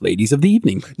ladies of the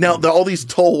evening. Now, all these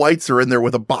tall whites are in there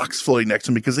with a box floating next to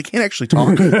them because they can't actually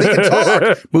talk. They can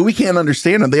talk, but we can't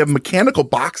understand them. They have mechanical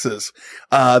boxes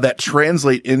that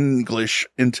translate English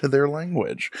into their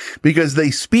language because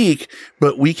they speak,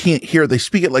 but we can't hear. They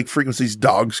speak at like frequencies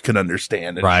dogs can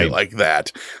understand and shit like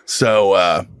that. So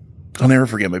I'll never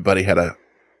forget, my buddy had a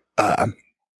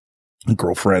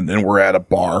girlfriend, and we're at a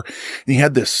bar, and he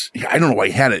had this, I don't know why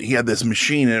he had it. He had this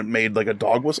machine, and it made like a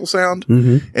dog whistle sound,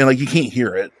 and like you can't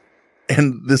hear it.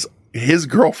 And his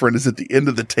girlfriend is at the end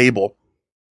of the table.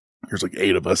 There's like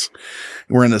 8 of us.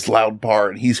 We're in this loud bar,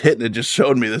 and he's hitting it, just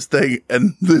showing me this thing.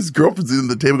 And this girlfriend's in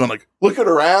the table going like, looking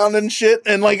around and shit.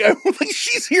 And like, I'm like,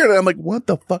 she's here. And I'm like, what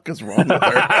the fuck is wrong with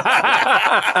her?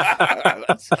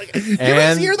 Like, you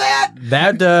guys hear that?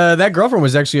 That girlfriend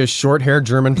was actually a short-haired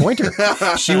German pointer.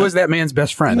 She was that man's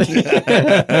best friend.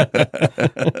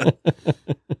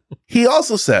 He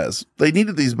also says they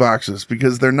needed these boxes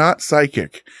because they're not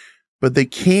psychic, but they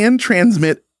can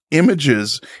transmit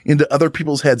images into other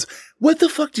people's heads. What the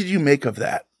fuck did you make of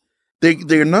that?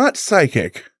 They're not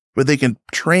psychic, but they can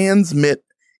transmit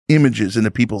images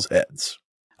into people's heads.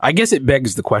 I guess it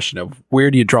begs the question of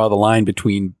where do you draw the line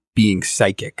between being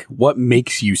psychic? What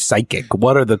makes you psychic?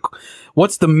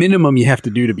 What's the minimum you have to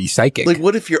do to be psychic? Like,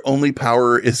 what if your only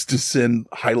power is to send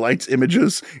highlights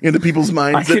images into people's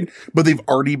minds, but they've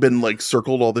already been like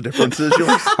circled all the differences? You're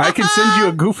like, I can send you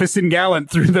a Goofus and Gallant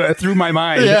through my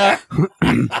mind. Yeah.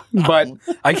 But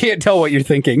I can't tell what you're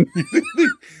thinking.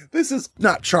 This is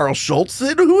not Charles Schultz.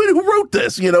 Who wrote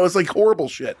this? It's like horrible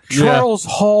shit. Charles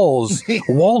Hall's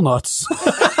Walnuts.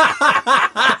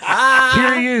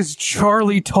 Here he is,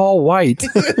 Charlie Tall White.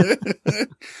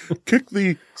 Kick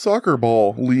the soccer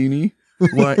ball, Liney.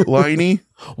 Liney.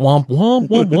 Womp, womp,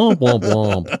 womp, womp, womp,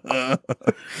 womp.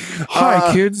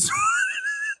 Hi, kids.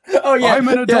 Oh yeah, I'm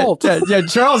an adult. Yeah,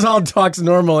 Charles Hall talks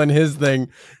normal in his thing,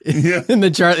 in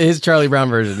his Charlie Brown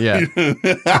version. Yeah.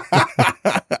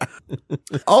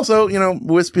 Also,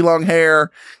 wispy long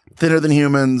hair, thinner than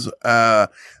humans.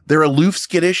 They're aloof,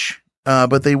 skittish,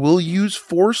 but they will use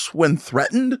force when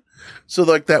threatened. So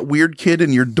like that weird kid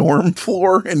in your dorm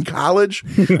floor in college.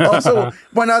 Also,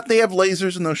 why not? They have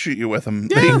lasers and they'll shoot you with them.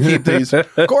 Yeah. They keep these.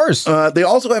 Of course. They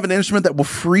also have an instrument that will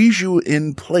freeze you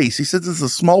in place. He says it's a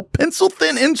small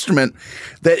pencil-thin instrument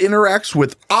that interacts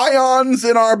with ions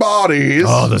in our bodies.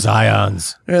 Oh, those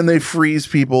ions. And they freeze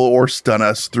people or stun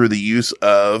us through the use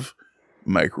of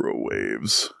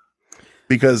microwaves.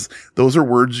 Because those are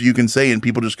words you can say and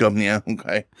people just go, yeah,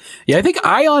 okay. Yeah, I think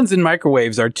ions and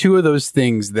microwaves are two of those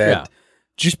things that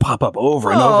just pop up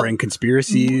over and over in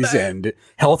conspiracies and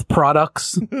health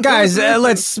products. Guys,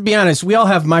 let's be honest. We all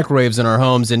have microwaves in our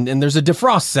homes, and there's a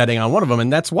defrost setting on one of them,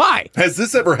 and that's why. Has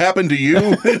this ever happened to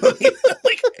you?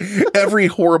 Like every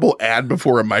horrible ad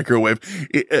before a microwave,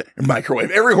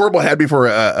 every horrible ad before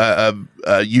a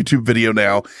YouTube video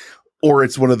now, or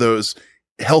it's one of those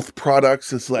health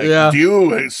products. It's like, do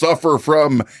you suffer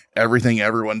from everything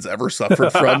everyone's ever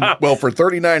suffered from. Well, for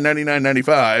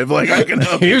 $39.99.95, like I can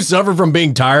help. You suffer from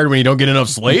being tired when you don't get enough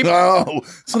sleep? Oh,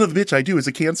 son of a bitch, I do. Is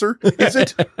it cancer? Is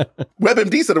it?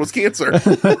 WebMD said it was cancer.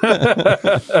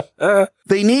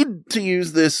 They need to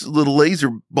use this little laser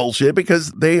bullshit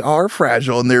because they are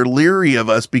fragile and they're leery of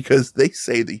us because they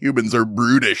say the humans are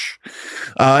brutish.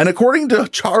 And according to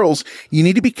Charles, you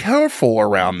need to be careful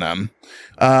around them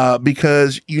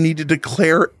because you need to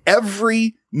declare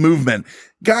every movement.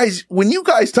 Guys, when you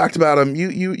guys talked about them,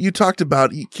 you talked about,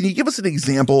 can you give us an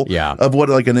example of what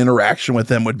like an interaction with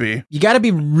them would be? You got to be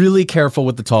really careful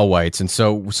with the tall whites. And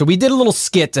so we did a little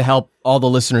skit to help all the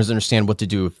listeners understand what to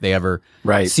do if they ever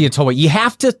see a tall white. You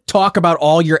have to talk about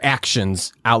all your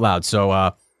actions out loud. So,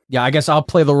 I guess I'll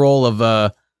play the role of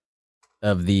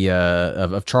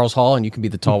Charles Hall and you can be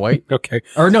the tall white. Okay.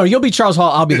 Or no, you'll be Charles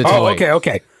Hall. I'll be the tall white.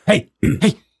 Okay. Hey,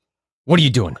 what are you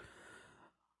doing?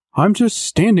 I'm just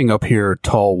standing up here,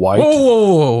 tall white.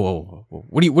 Whoa.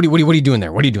 What are you doing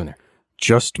there? What are you doing there?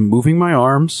 Just moving my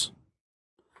arms.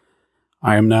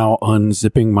 I am now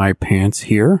unzipping my pants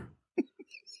here.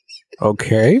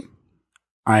 Okay.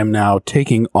 I am now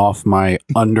taking off my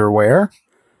underwear.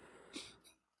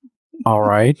 All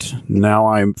right. Now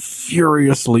I'm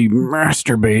furiously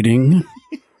masturbating.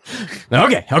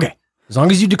 Okay. As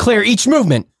long as you declare each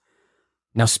movement,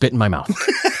 now spit in my mouth.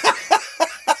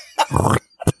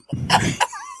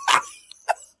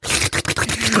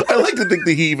 I like to think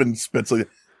that he even spits like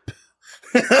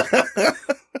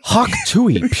Hawk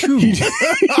Tui.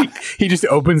 He just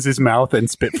opens his mouth and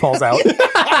spit falls out.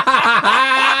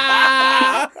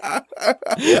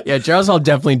 Yeah, Charles Hall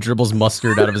definitely dribbles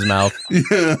mustard out of his mouth.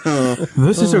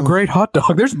 This is a great hot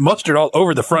dog. There's mustard all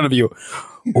over the front of you.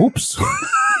 Oops.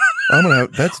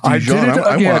 That's Dijon.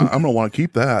 I'm gonna want to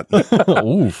keep that.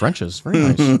 Ooh, French's very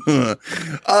nice.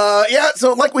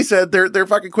 So like we said, they're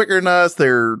fucking quicker than us.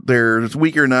 They're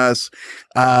weaker than us.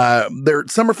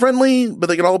 Some are friendly, but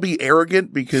they can all be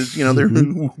arrogant because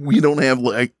we don't have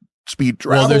like speed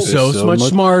travel. Well, they're so much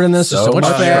smarter than us. So much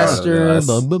faster.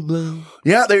 Blah, blah, blah.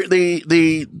 Yeah, they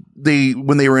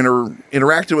when they were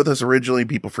interacted with us originally,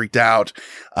 people freaked out,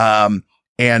 and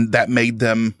that made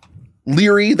them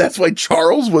leery. That's why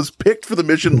Charles was picked for the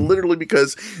mission,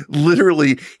 because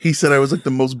he said I was like the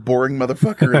most boring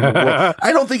motherfucker in the world.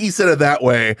 I don't think he said it that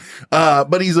way,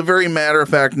 but he's a very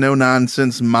matter-of-fact,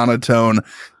 no-nonsense, monotone,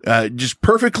 just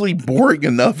perfectly boring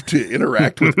enough to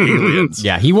interact with aliens.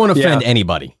 Yeah, he won't offend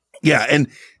anybody. Yeah, and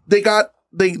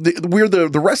we're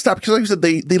the rest stop because like I said,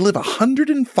 they live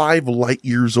 105 light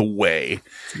years away.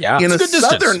 Yeah, in a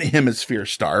southern hemisphere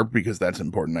star because that's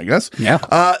important, I guess. Yeah.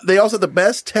 They also have the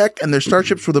best tech, and their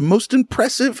starships were the most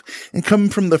impressive and come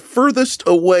from the furthest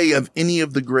away of any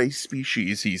of the gray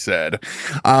species. He said.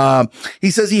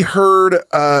 He says he heard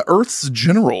Earth's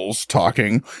generals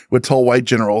talking with tall white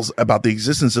generals about the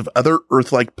existence of other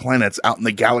Earth-like planets out in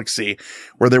the galaxy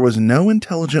where there was no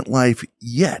intelligent life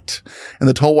yet, and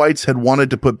the tall whites had wanted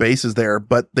to put bases there,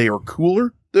 but they are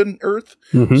cooler than Earth.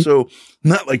 Mm-hmm. So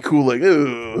not like cool, like,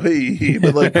 oh, hey,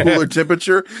 but like cooler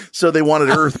temperature. So they wanted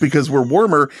Earth because we're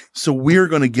warmer. So we're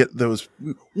going to get those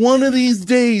one of these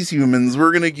days, humans.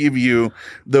 We're going to give you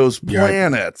those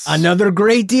planets. Another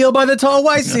great deal by the tall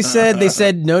whites. They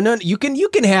said, no, you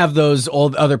can have those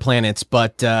old other planets,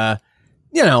 but,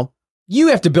 you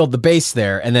have to build the base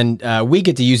there, and then we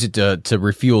get to use it to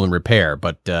refuel and repair,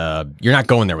 but you're not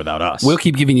going there without us. We'll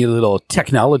keep giving you little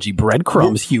technology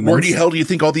breadcrumbs, humans. Where the hell do you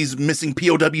think all these missing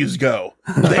POWs go?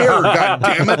 There,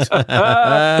 goddammit.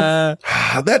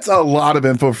 That's a lot of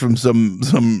info from some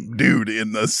dude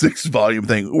in the 6th volume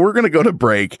thing. We're going to go to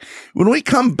break. When we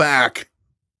come back,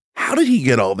 how did he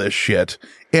get all this shit?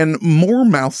 And more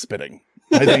mouth spitting,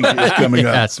 I think, is coming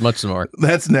up. Yes, much more.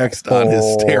 That's next on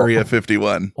Hysteria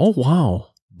 51. Oh, wow.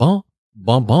 Ba,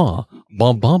 ba, ba.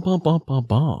 Ba, ba, ba, ba, ba,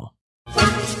 ba.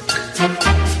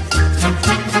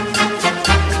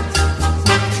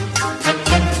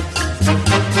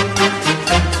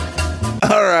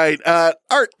 All right.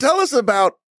 Art, tell us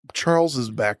about Charles's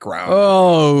background.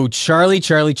 Oh, Charlie.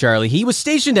 He was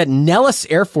stationed at Nellis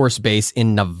Air Force Base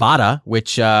in Nevada,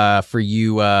 which for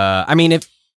you,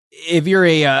 if you're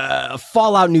a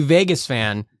Fallout New Vegas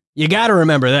fan, you got to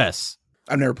remember this.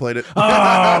 I've never played it.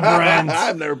 Oh, Brent.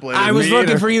 I've never played it. I was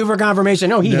looking for you for confirmation.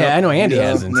 No, I know Andy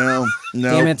hasn't. No.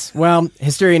 Damn it. Well,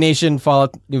 Hysteria Nation,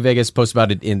 Fallout New Vegas posts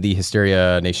about it in the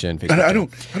Hysteria Nation Facebook. I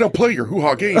don't play your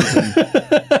hoo-ha games.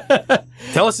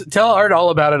 Tell Art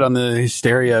all about it on the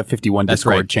Hysteria 51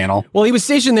 Discord channel. Well, he was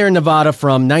stationed there in Nevada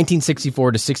from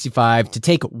 1964 to 65 to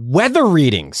take weather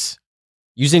readings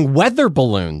using weather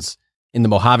balloons in the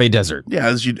Mojave Desert. Yeah,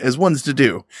 as ones to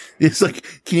do. It's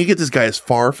like, can you get this guy as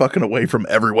far fucking away from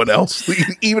everyone else?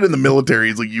 Even in the military,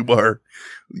 it's like, you are.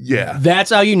 Yeah. That's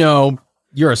how you know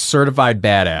you're a certified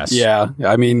badass. Yeah.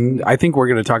 I mean, I think we're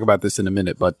going to talk about this in a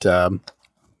minute, but,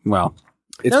 well,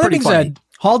 it's now, pretty that being funny. said,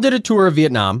 Hall did a tour of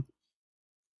Vietnam.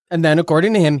 And then,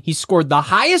 according to him, he scored the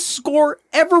highest score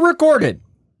ever recorded,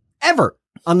 ever,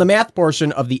 on the math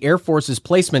portion of the Air Force's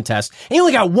placement test. And he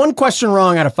only got one question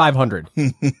wrong out of 500.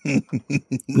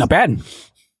 Not bad.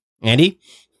 Andy,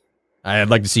 I'd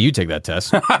like to see you take that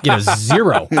test. Get a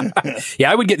 0.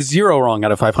 Yeah, I would get 0 wrong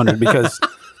out of 500 because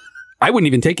I wouldn't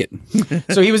even take it.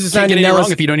 So he was assigned to Nellis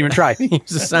Nellis if you don't even try. He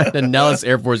was assigned to Nellis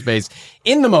Air Force Base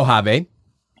in the Mojave.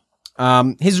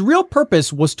 His real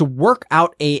purpose was to work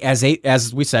out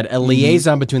as we said, a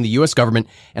liaison between the U.S. government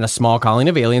and a small colony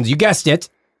of aliens. You guessed it,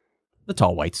 the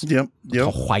tall whites. Yep.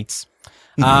 Tall whites.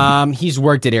 He's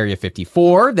worked at Area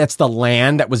 54. That's the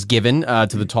land that was given to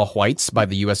the tall whites by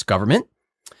the U.S. government.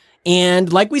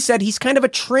 And like we said, he's kind of a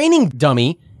training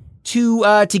dummy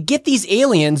to get these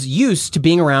aliens used to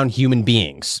being around human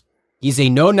beings. He's a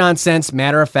no-nonsense,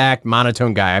 matter-of-fact,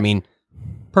 monotone guy. I mean,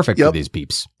 perfect for these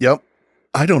peeps. Yep.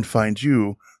 I don't find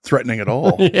you threatening at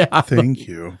all. Yeah. Thank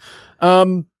you.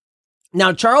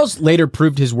 Now, Charles later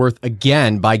proved his worth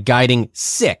again by guiding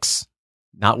 6,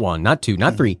 not 1, not 2,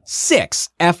 not 3, 6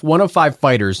 F-105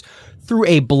 fighters through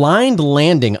a blind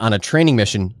landing on a training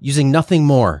mission using nothing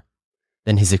more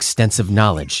than his extensive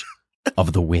knowledge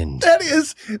of the wind. That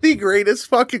is the greatest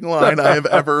fucking line I have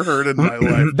ever heard in my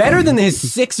life. Better than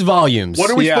his 6 volumes.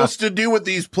 What are we supposed to do with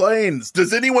these planes?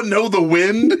 Does anyone know the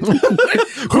wind?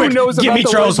 Who knows about me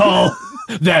Charles wind? Hall.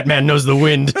 That man knows the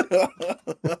wind.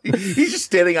 He's just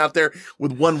standing out there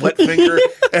with one wet finger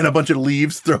and a bunch of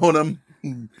leaves throwing him.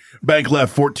 Bank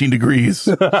left 14 degrees.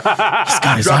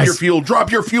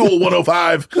 Drop your fuel,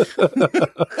 105.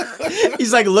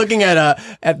 He's like looking at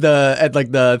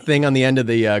the thing on the end of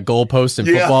the goalpost in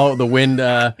football, the wind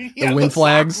the wind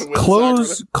flags.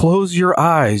 Close your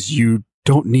eyes. You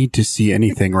don't need to see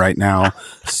anything right now.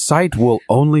 Sight will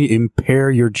only impair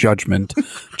your judgment.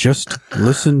 Just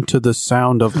listen to the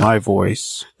sound of my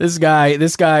voice. This guy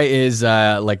is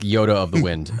like Yoda of the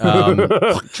wind.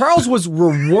 Charles was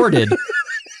rewarded.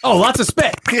 Oh, lots of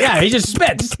spit. Yeah, he just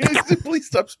spits. Please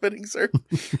stop spitting, sir.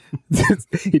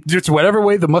 Just whatever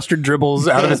way the mustard dribbles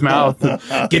out of his mouth.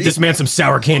 Get this man some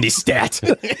sour candy stat.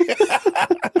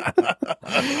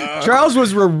 Charles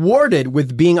was rewarded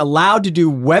with being allowed to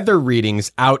do weather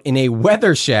readings out in a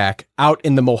weather shack out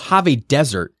in the Mojave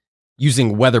Desert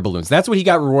using weather balloons. That's what he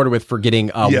got rewarded with for getting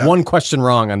one question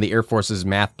wrong on the Air Force's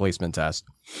math placement test.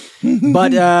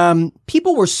 But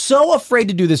people were so afraid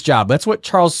to do this job. That's what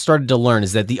Charles started to learn,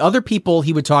 is that the other people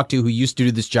he would talk to who used to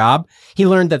do this job, he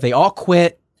learned that they all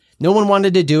quit. No one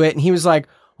wanted to do it. And he was like,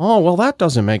 oh, well, that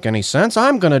doesn't make any sense.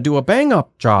 I'm going to do a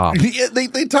bang-up job. Yeah,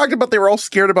 they talked about they were all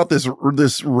scared about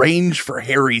this range for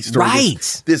Harry story.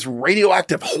 Right. This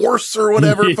radioactive horse or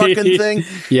whatever fucking thing.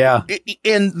 Yeah.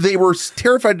 And they were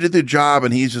terrified to do the job,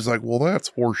 and he's just like, well, that's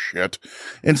horse shit.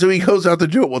 And so he goes out to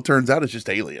do it. Well, it turns out it's just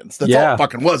aliens. That's all it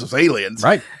fucking was aliens.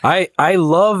 Right. I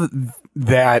love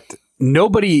that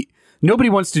nobody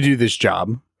wants to do this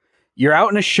job. You're out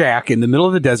in a shack in the middle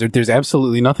of the desert. There's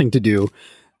absolutely nothing to do.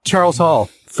 Charles Hall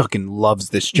fucking loves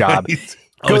this job.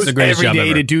 Goes every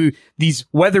day to do these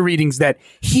weather readings that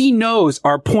he knows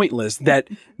are pointless, that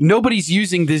nobody's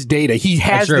using this data. He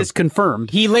has this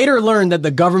confirmed. He later learned that the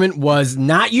government was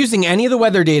not using any of the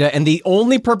weather data, and the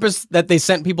only purpose that they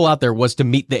sent people out there was to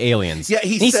meet the aliens. Yeah,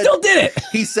 he still did it.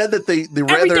 He said that the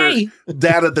weather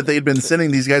data that they had been sending,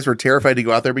 these guys were terrified to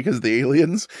go out there because of the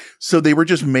aliens, so they were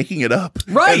just making it up.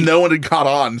 Right. And no one had caught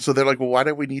on, so they're like, well, why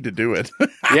do we need to do it?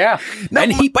 Yeah.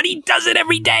 But he does it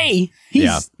every day.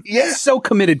 He's so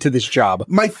committed to this job.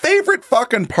 My favorite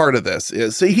fucking part of this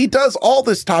is, see, he does all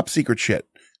this top secret shit.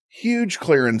 Huge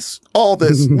clearance, all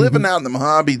this, living out in the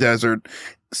Mojave Desert,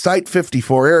 Site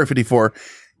 54, Area 54,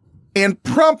 and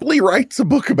promptly writes a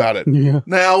book about it. Yeah.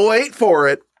 Now, wait for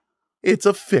it. It's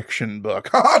a fiction book.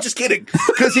 Oh, just kidding.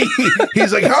 Because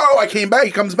he's like, oh, I came back.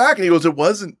 He comes back and he goes, it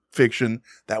wasn't fiction.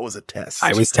 That was a test.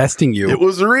 I was testing you. It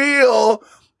was real.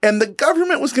 And the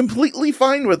government was completely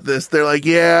fine with this. They're like,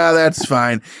 yeah, that's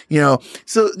fine. You know,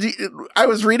 so I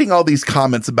was reading all these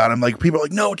comments about him. Like, people are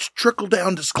like, no, it's trickle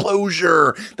down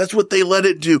disclosure. That's what they let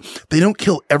it do. They don't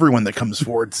kill everyone that comes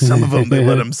forward. Some of them, they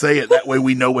let them say it. That way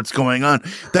we know what's going on.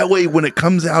 That way, when it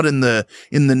comes out in the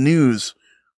news,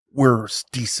 we're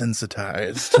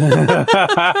desensitized.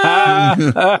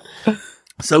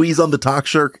 So he's on the talk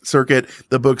circuit,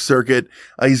 the book circuit.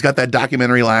 He's got that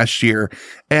documentary last year.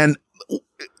 And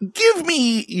give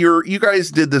me you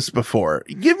guys did this before.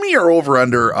 Give me your over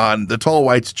under on the Tall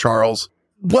Whites, Charles.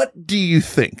 What do you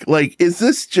think? Like, is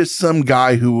this just some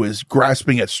guy who is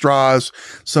grasping at straws,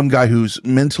 some guy who's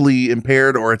mentally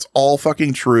impaired, or it's all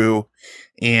fucking true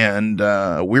and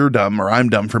we're dumb or I'm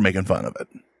dumb for making fun of it?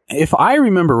 If I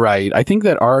remember right, I think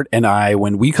that Art and I,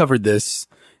 when we covered this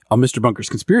on Mr. Bunker's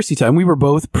Conspiracy Time, we were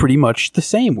both pretty much the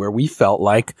same, where we felt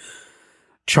like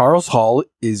Charles Hall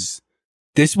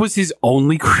this was his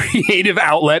only creative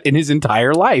outlet in his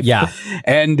entire life. Yeah.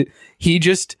 And he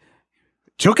just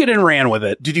took it and ran with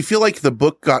it. Did you feel like the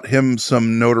book got him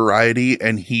some notoriety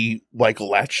and he like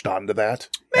latched onto that?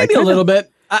 Maybe a little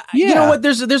bit. You know what?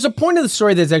 There's a point of the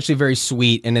story that's actually very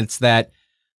sweet, and it's that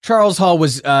Charles Hall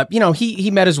was,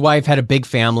 he met his wife, had a big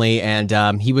family,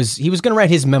 and he was going to write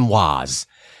his memoirs,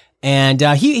 and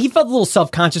he felt a little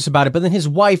self-conscious about it. But then his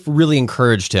wife really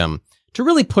encouraged him to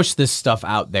really push this stuff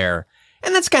out there,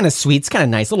 and that's kind of sweet. It's kind of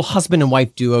nice, little husband and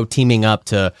wife duo teaming up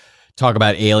to talk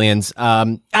about aliens.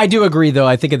 I do agree, though.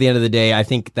 I think at the end of the day, I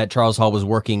think that Charles Hall was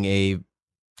working a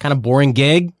kind of boring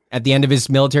gig at the end of his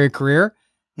military career.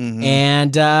 Mm-hmm.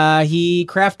 And he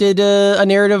crafted a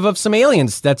narrative of some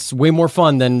aliens that's way more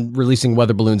fun than releasing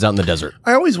weather balloons out in the desert.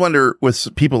 I always wonder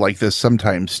with people like this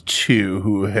sometimes, too,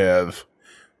 who have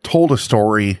told a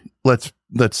story, let's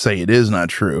say it is not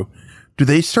true, do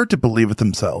they start to believe it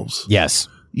themselves? Yes.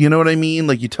 You know what I mean?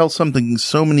 Like, you tell something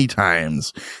so many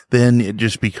times, then it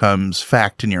just becomes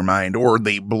fact in your mind, or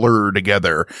they blur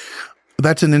together.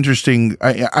 That's an interesting,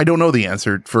 I don't know the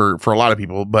answer for a lot of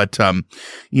people, but,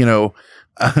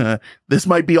 this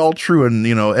might be all true and,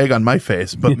 egg on my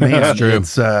face, but man,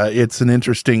 it's an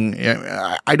interesting,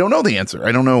 I don't know the answer.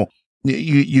 I don't know.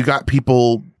 You got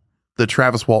people, the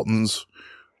Travis Waltons,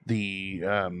 the,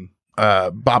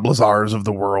 Bob Lazars of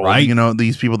the world, right?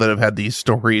 These people that have had these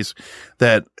stories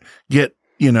that get,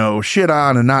 shit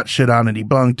on and not shit on and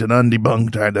debunked and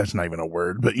undebunked. That's not even a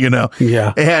word, but yeah.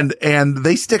 And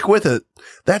they stick with it.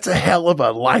 That's a hell of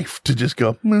a life to just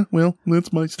go, well,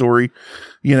 that's my story,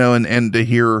 and to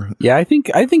hear. Yeah. I think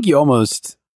you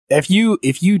almost, if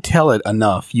you tell it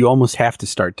enough, you almost have to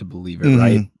start to believe it, mm-hmm.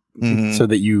 right? Mm-hmm. So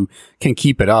that you can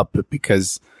keep it up,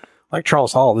 because like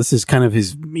Charles Hall, this is kind of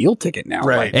his meal ticket now.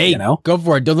 Right. Hey, go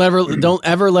for it. Don't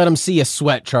ever let him see you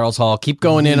sweat, Charles Hall. Keep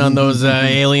going in on those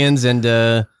aliens and,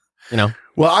 Well,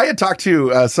 I had talked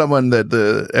to someone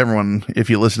that everyone, if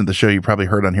you listen to the show, you probably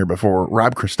heard on here before,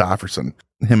 Rob Christofferson.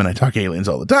 Him and I talk aliens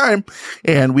all the time.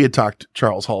 And we had talked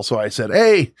Charles Hall. So I said,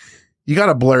 hey, you got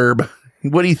a blurb.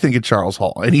 What do you think of Charles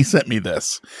Hall? And he sent me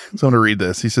this. So I'm going to read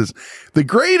this. He says, the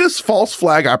greatest false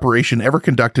flag operation ever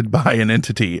conducted by an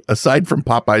entity, aside from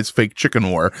Popeye's fake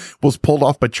chicken war, was pulled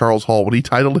off by Charles Hall when he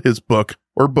titled his book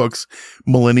or books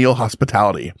Millennial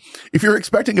Hospitality. If you're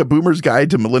expecting a boomer's guide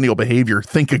to millennial behavior,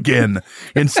 think again.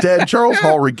 Instead, Charles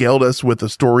Hall regaled us with the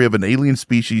story of an alien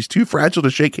species too fragile to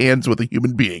shake hands with a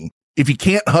human being. If you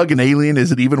can't hug an alien,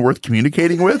 is it even worth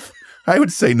communicating with? I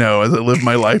would say no, as I live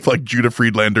my life like Judah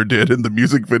Friedlander did in the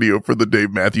music video for the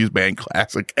Dave Matthews Band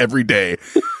classic every day.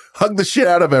 Hug the shit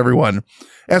out of everyone.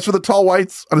 As for the Tall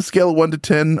Whites, on a scale of 1 to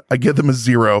 10, I give them a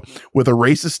 0. With a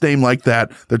racist name like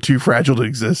that, they're too fragile to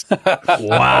exist. Wow. In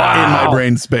my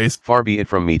brain space. Far be it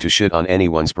from me to shit on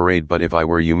anyone's parade, but if I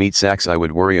were you meat sacks, I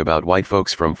would worry about white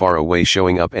folks from far away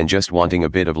showing up and just wanting a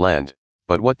bit of land.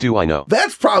 But what do I know?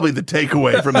 That's probably the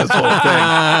takeaway from this whole thing.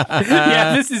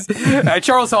 Yeah, this is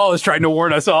Charles Hall is trying to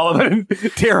warn us all of a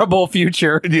terrible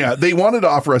future. Yeah, they wanted to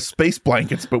offer us space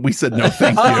blankets, but we said no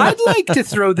thank you. I'd like to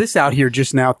throw this out here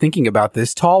just now, thinking about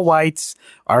this. Tall Whites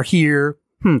are here.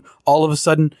 All of a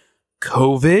sudden,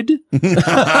 COVID?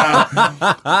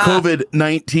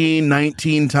 COVID-19,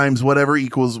 19 times whatever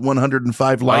equals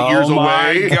 105 light years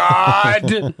away. Oh, my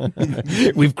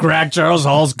God. We've cracked Charles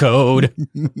Hall's code.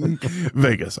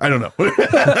 Vegas. I don't know.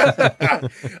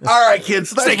 All right, kids.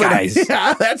 So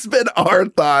that's been our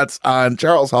thoughts on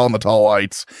Charles Hall and the Tall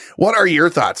Whites. What are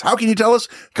your thoughts? How can you tell us?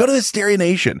 Go to Hysteria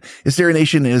Nation. Hysteria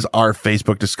Nation is our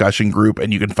Facebook discussion group,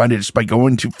 and you can find it just by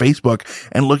going to Facebook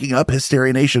and looking up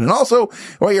Hysteria Nation. And also,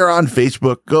 while you're on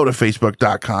Facebook, go to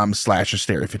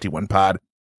facebook.com/Hysteria51pod.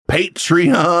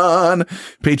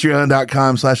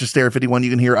 patreon.com/Hysteria51. You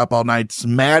can hear Up All Night's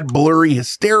mad, blurry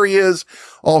hysterias,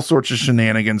 all sorts of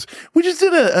shenanigans. We just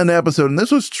did an episode, and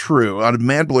this was true, on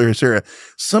Mad, Blurry Hysteria.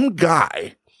 Some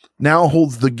guy now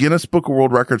holds the Guinness Book of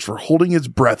World Records for holding his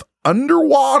breath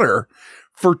underwater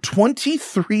for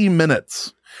 23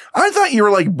 minutes. I thought you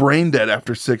were like brain dead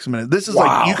after 6 minutes. This is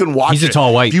like, you can watch it. He's a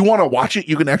tall white. If you want to watch it,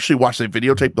 you can actually watch the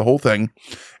videotape, the whole thing.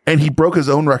 And he broke his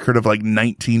own record of like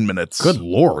 19 minutes. Good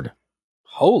Lord.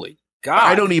 Holy. God.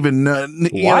 I don't even know.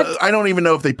 I don't even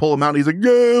know if they pull him out and he's like,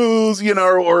 goes,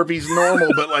 or if he's normal,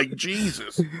 but like,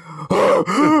 Jesus. There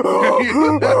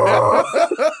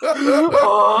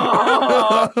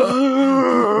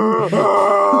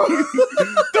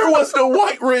was no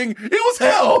white ring. It was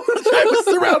hell. I was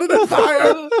surrounded in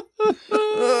fire.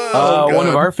 One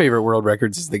of our favorite world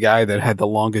records is the guy that had the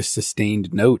longest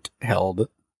sustained note held.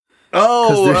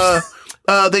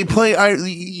 They play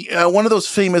one of those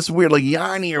famous weird, like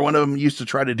Yanni or one of them used to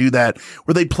try to do that,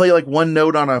 where they play like one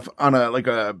note on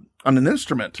an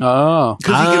instrument. Oh,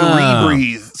 because he can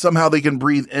rebreathe. Somehow they can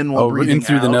breathe in while breathing in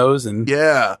through out. the nose, and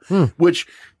which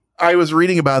I was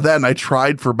reading about that, and I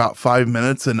tried for about 5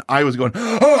 minutes, and I was going,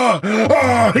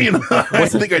 I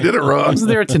think I did it wrong. Wasn't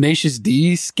there a Tenacious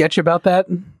D sketch about that?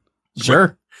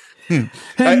 Sure. And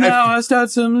now I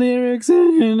start some lyrics,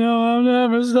 and I'll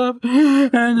never stop.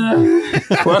 And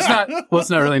well, it's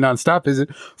not really nonstop, is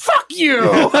it? Fuck you!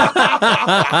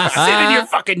 Sit in your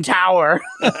fucking tower.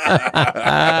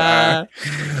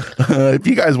 If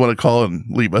you guys want to call and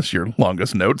leave us your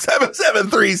longest note,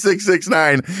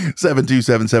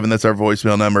 773-669-7277. That's our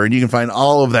voicemail number, and you can find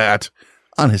all of that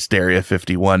on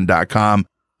hysteria51.com.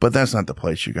 But that's not the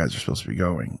place you guys are supposed to be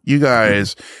going. You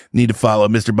guys need to follow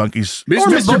Mr. Bunky's...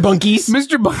 Mr.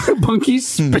 Bunky's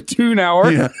Spittoon Hour.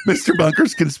 Yeah, Mr.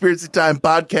 Bunker's Conspiracy Time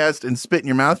Podcast and Spit in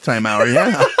Your Mouth Time Hour.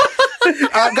 Yeah.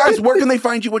 Guys, where can they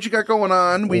find you? What you got going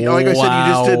on? Like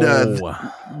I said,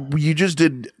 you just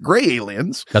did gray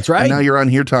aliens. That's right. And now you're on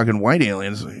here talking white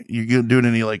aliens. You doing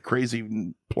any like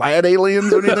crazy plaid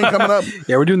aliens or anything coming up?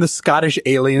 Yeah, we're doing the Scottish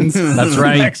aliens. That's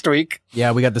right. Next week.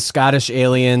 Yeah, we got the Scottish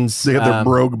aliens. They got their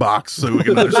brogue box so we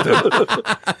can understand.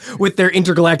 With their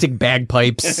intergalactic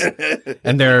bagpipes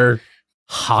and their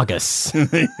haggis.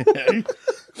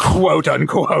 Quote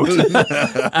unquote.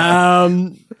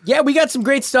 Yeah, we got some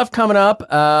great stuff coming up.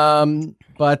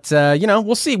 But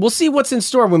we'll see. We'll see what's in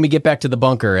store when we get back to the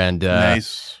bunker. And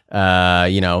nice.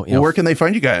 Where can they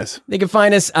find you guys? They can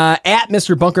find us at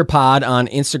Mr. Bunker Pod on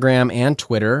Instagram and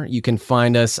Twitter. You can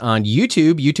find us on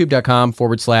YouTube,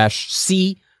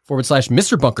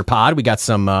 youtube.com/C/Mr. Bunker Pod. We got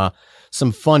some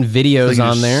fun videos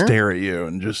on there. Stare at you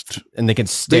and they can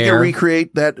stare. They can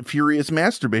recreate that furious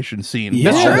masturbation scene.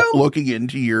 Yeah. Looking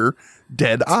into your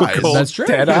dead eyes. That's true.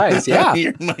 Dead eyes, yeah.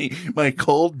 my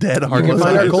cold, dead, heartless eyes. You can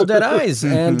find our cold, dead eyes.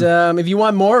 And if you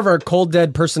want more of our cold,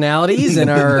 dead personalities and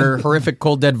our horrific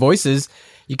cold, dead voices,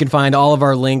 you can find all of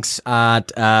our links at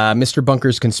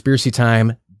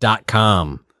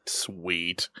MrBunkersConspiracyTime.com.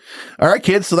 Sweet. All right,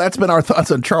 kids. So that's been our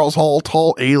thoughts on Charles Hall,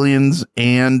 tall aliens,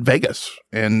 and Vegas,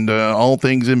 and all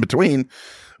things in between.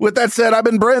 With that said, I've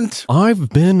been Brent. I've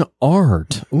been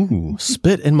Art. Ooh,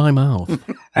 spit in my mouth.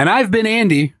 And I've been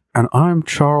Andy. And I'm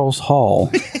Charles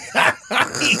Hall.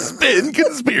 He's been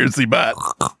Conspiracy Bot.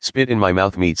 Spit in my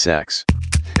mouth, meat sacks.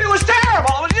 It was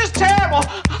terrible. It was just terrible.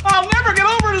 I'll never get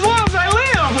over it as long as I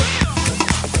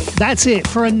live. That's it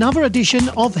for another edition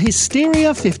of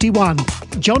Hysteria 51.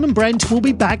 John and Brent will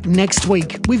be back next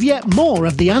week with yet more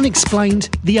of the unexplained,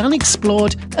 the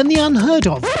unexplored, and the unheard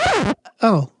of.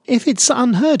 Oh, if it's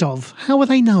unheard of, how will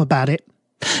they know about it?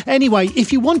 Anyway,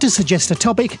 if you want to suggest a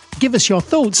topic, give us your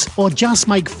thoughts, or just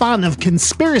make fun of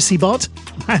Conspiracy Bot,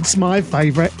 that's my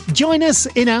favourite. Join us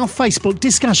in our Facebook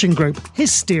discussion group,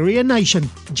 Hysteria Nation.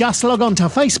 Just log on to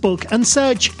Facebook and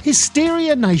search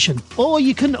Hysteria Nation, or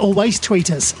you can always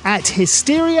tweet us at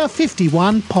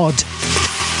Hysteria51pod.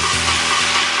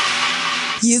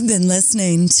 You've been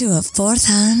listening to a Fourth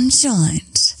Hand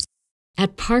Joint.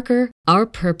 At Parker, our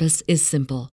purpose is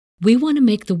simple. We want to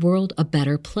make the world a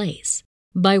better place.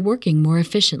 By working more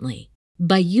efficiently,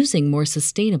 by using more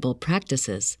sustainable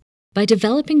practices, by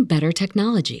developing better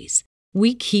technologies,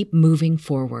 we keep moving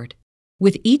forward.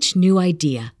 With each new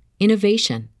idea,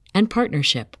 innovation, and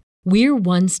partnership, we're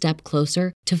one step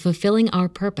closer to fulfilling our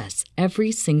purpose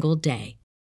every single day.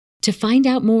 To find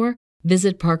out more,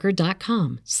 visit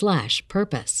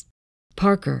parker.com/purpose.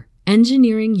 Parker,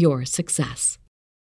 engineering your success.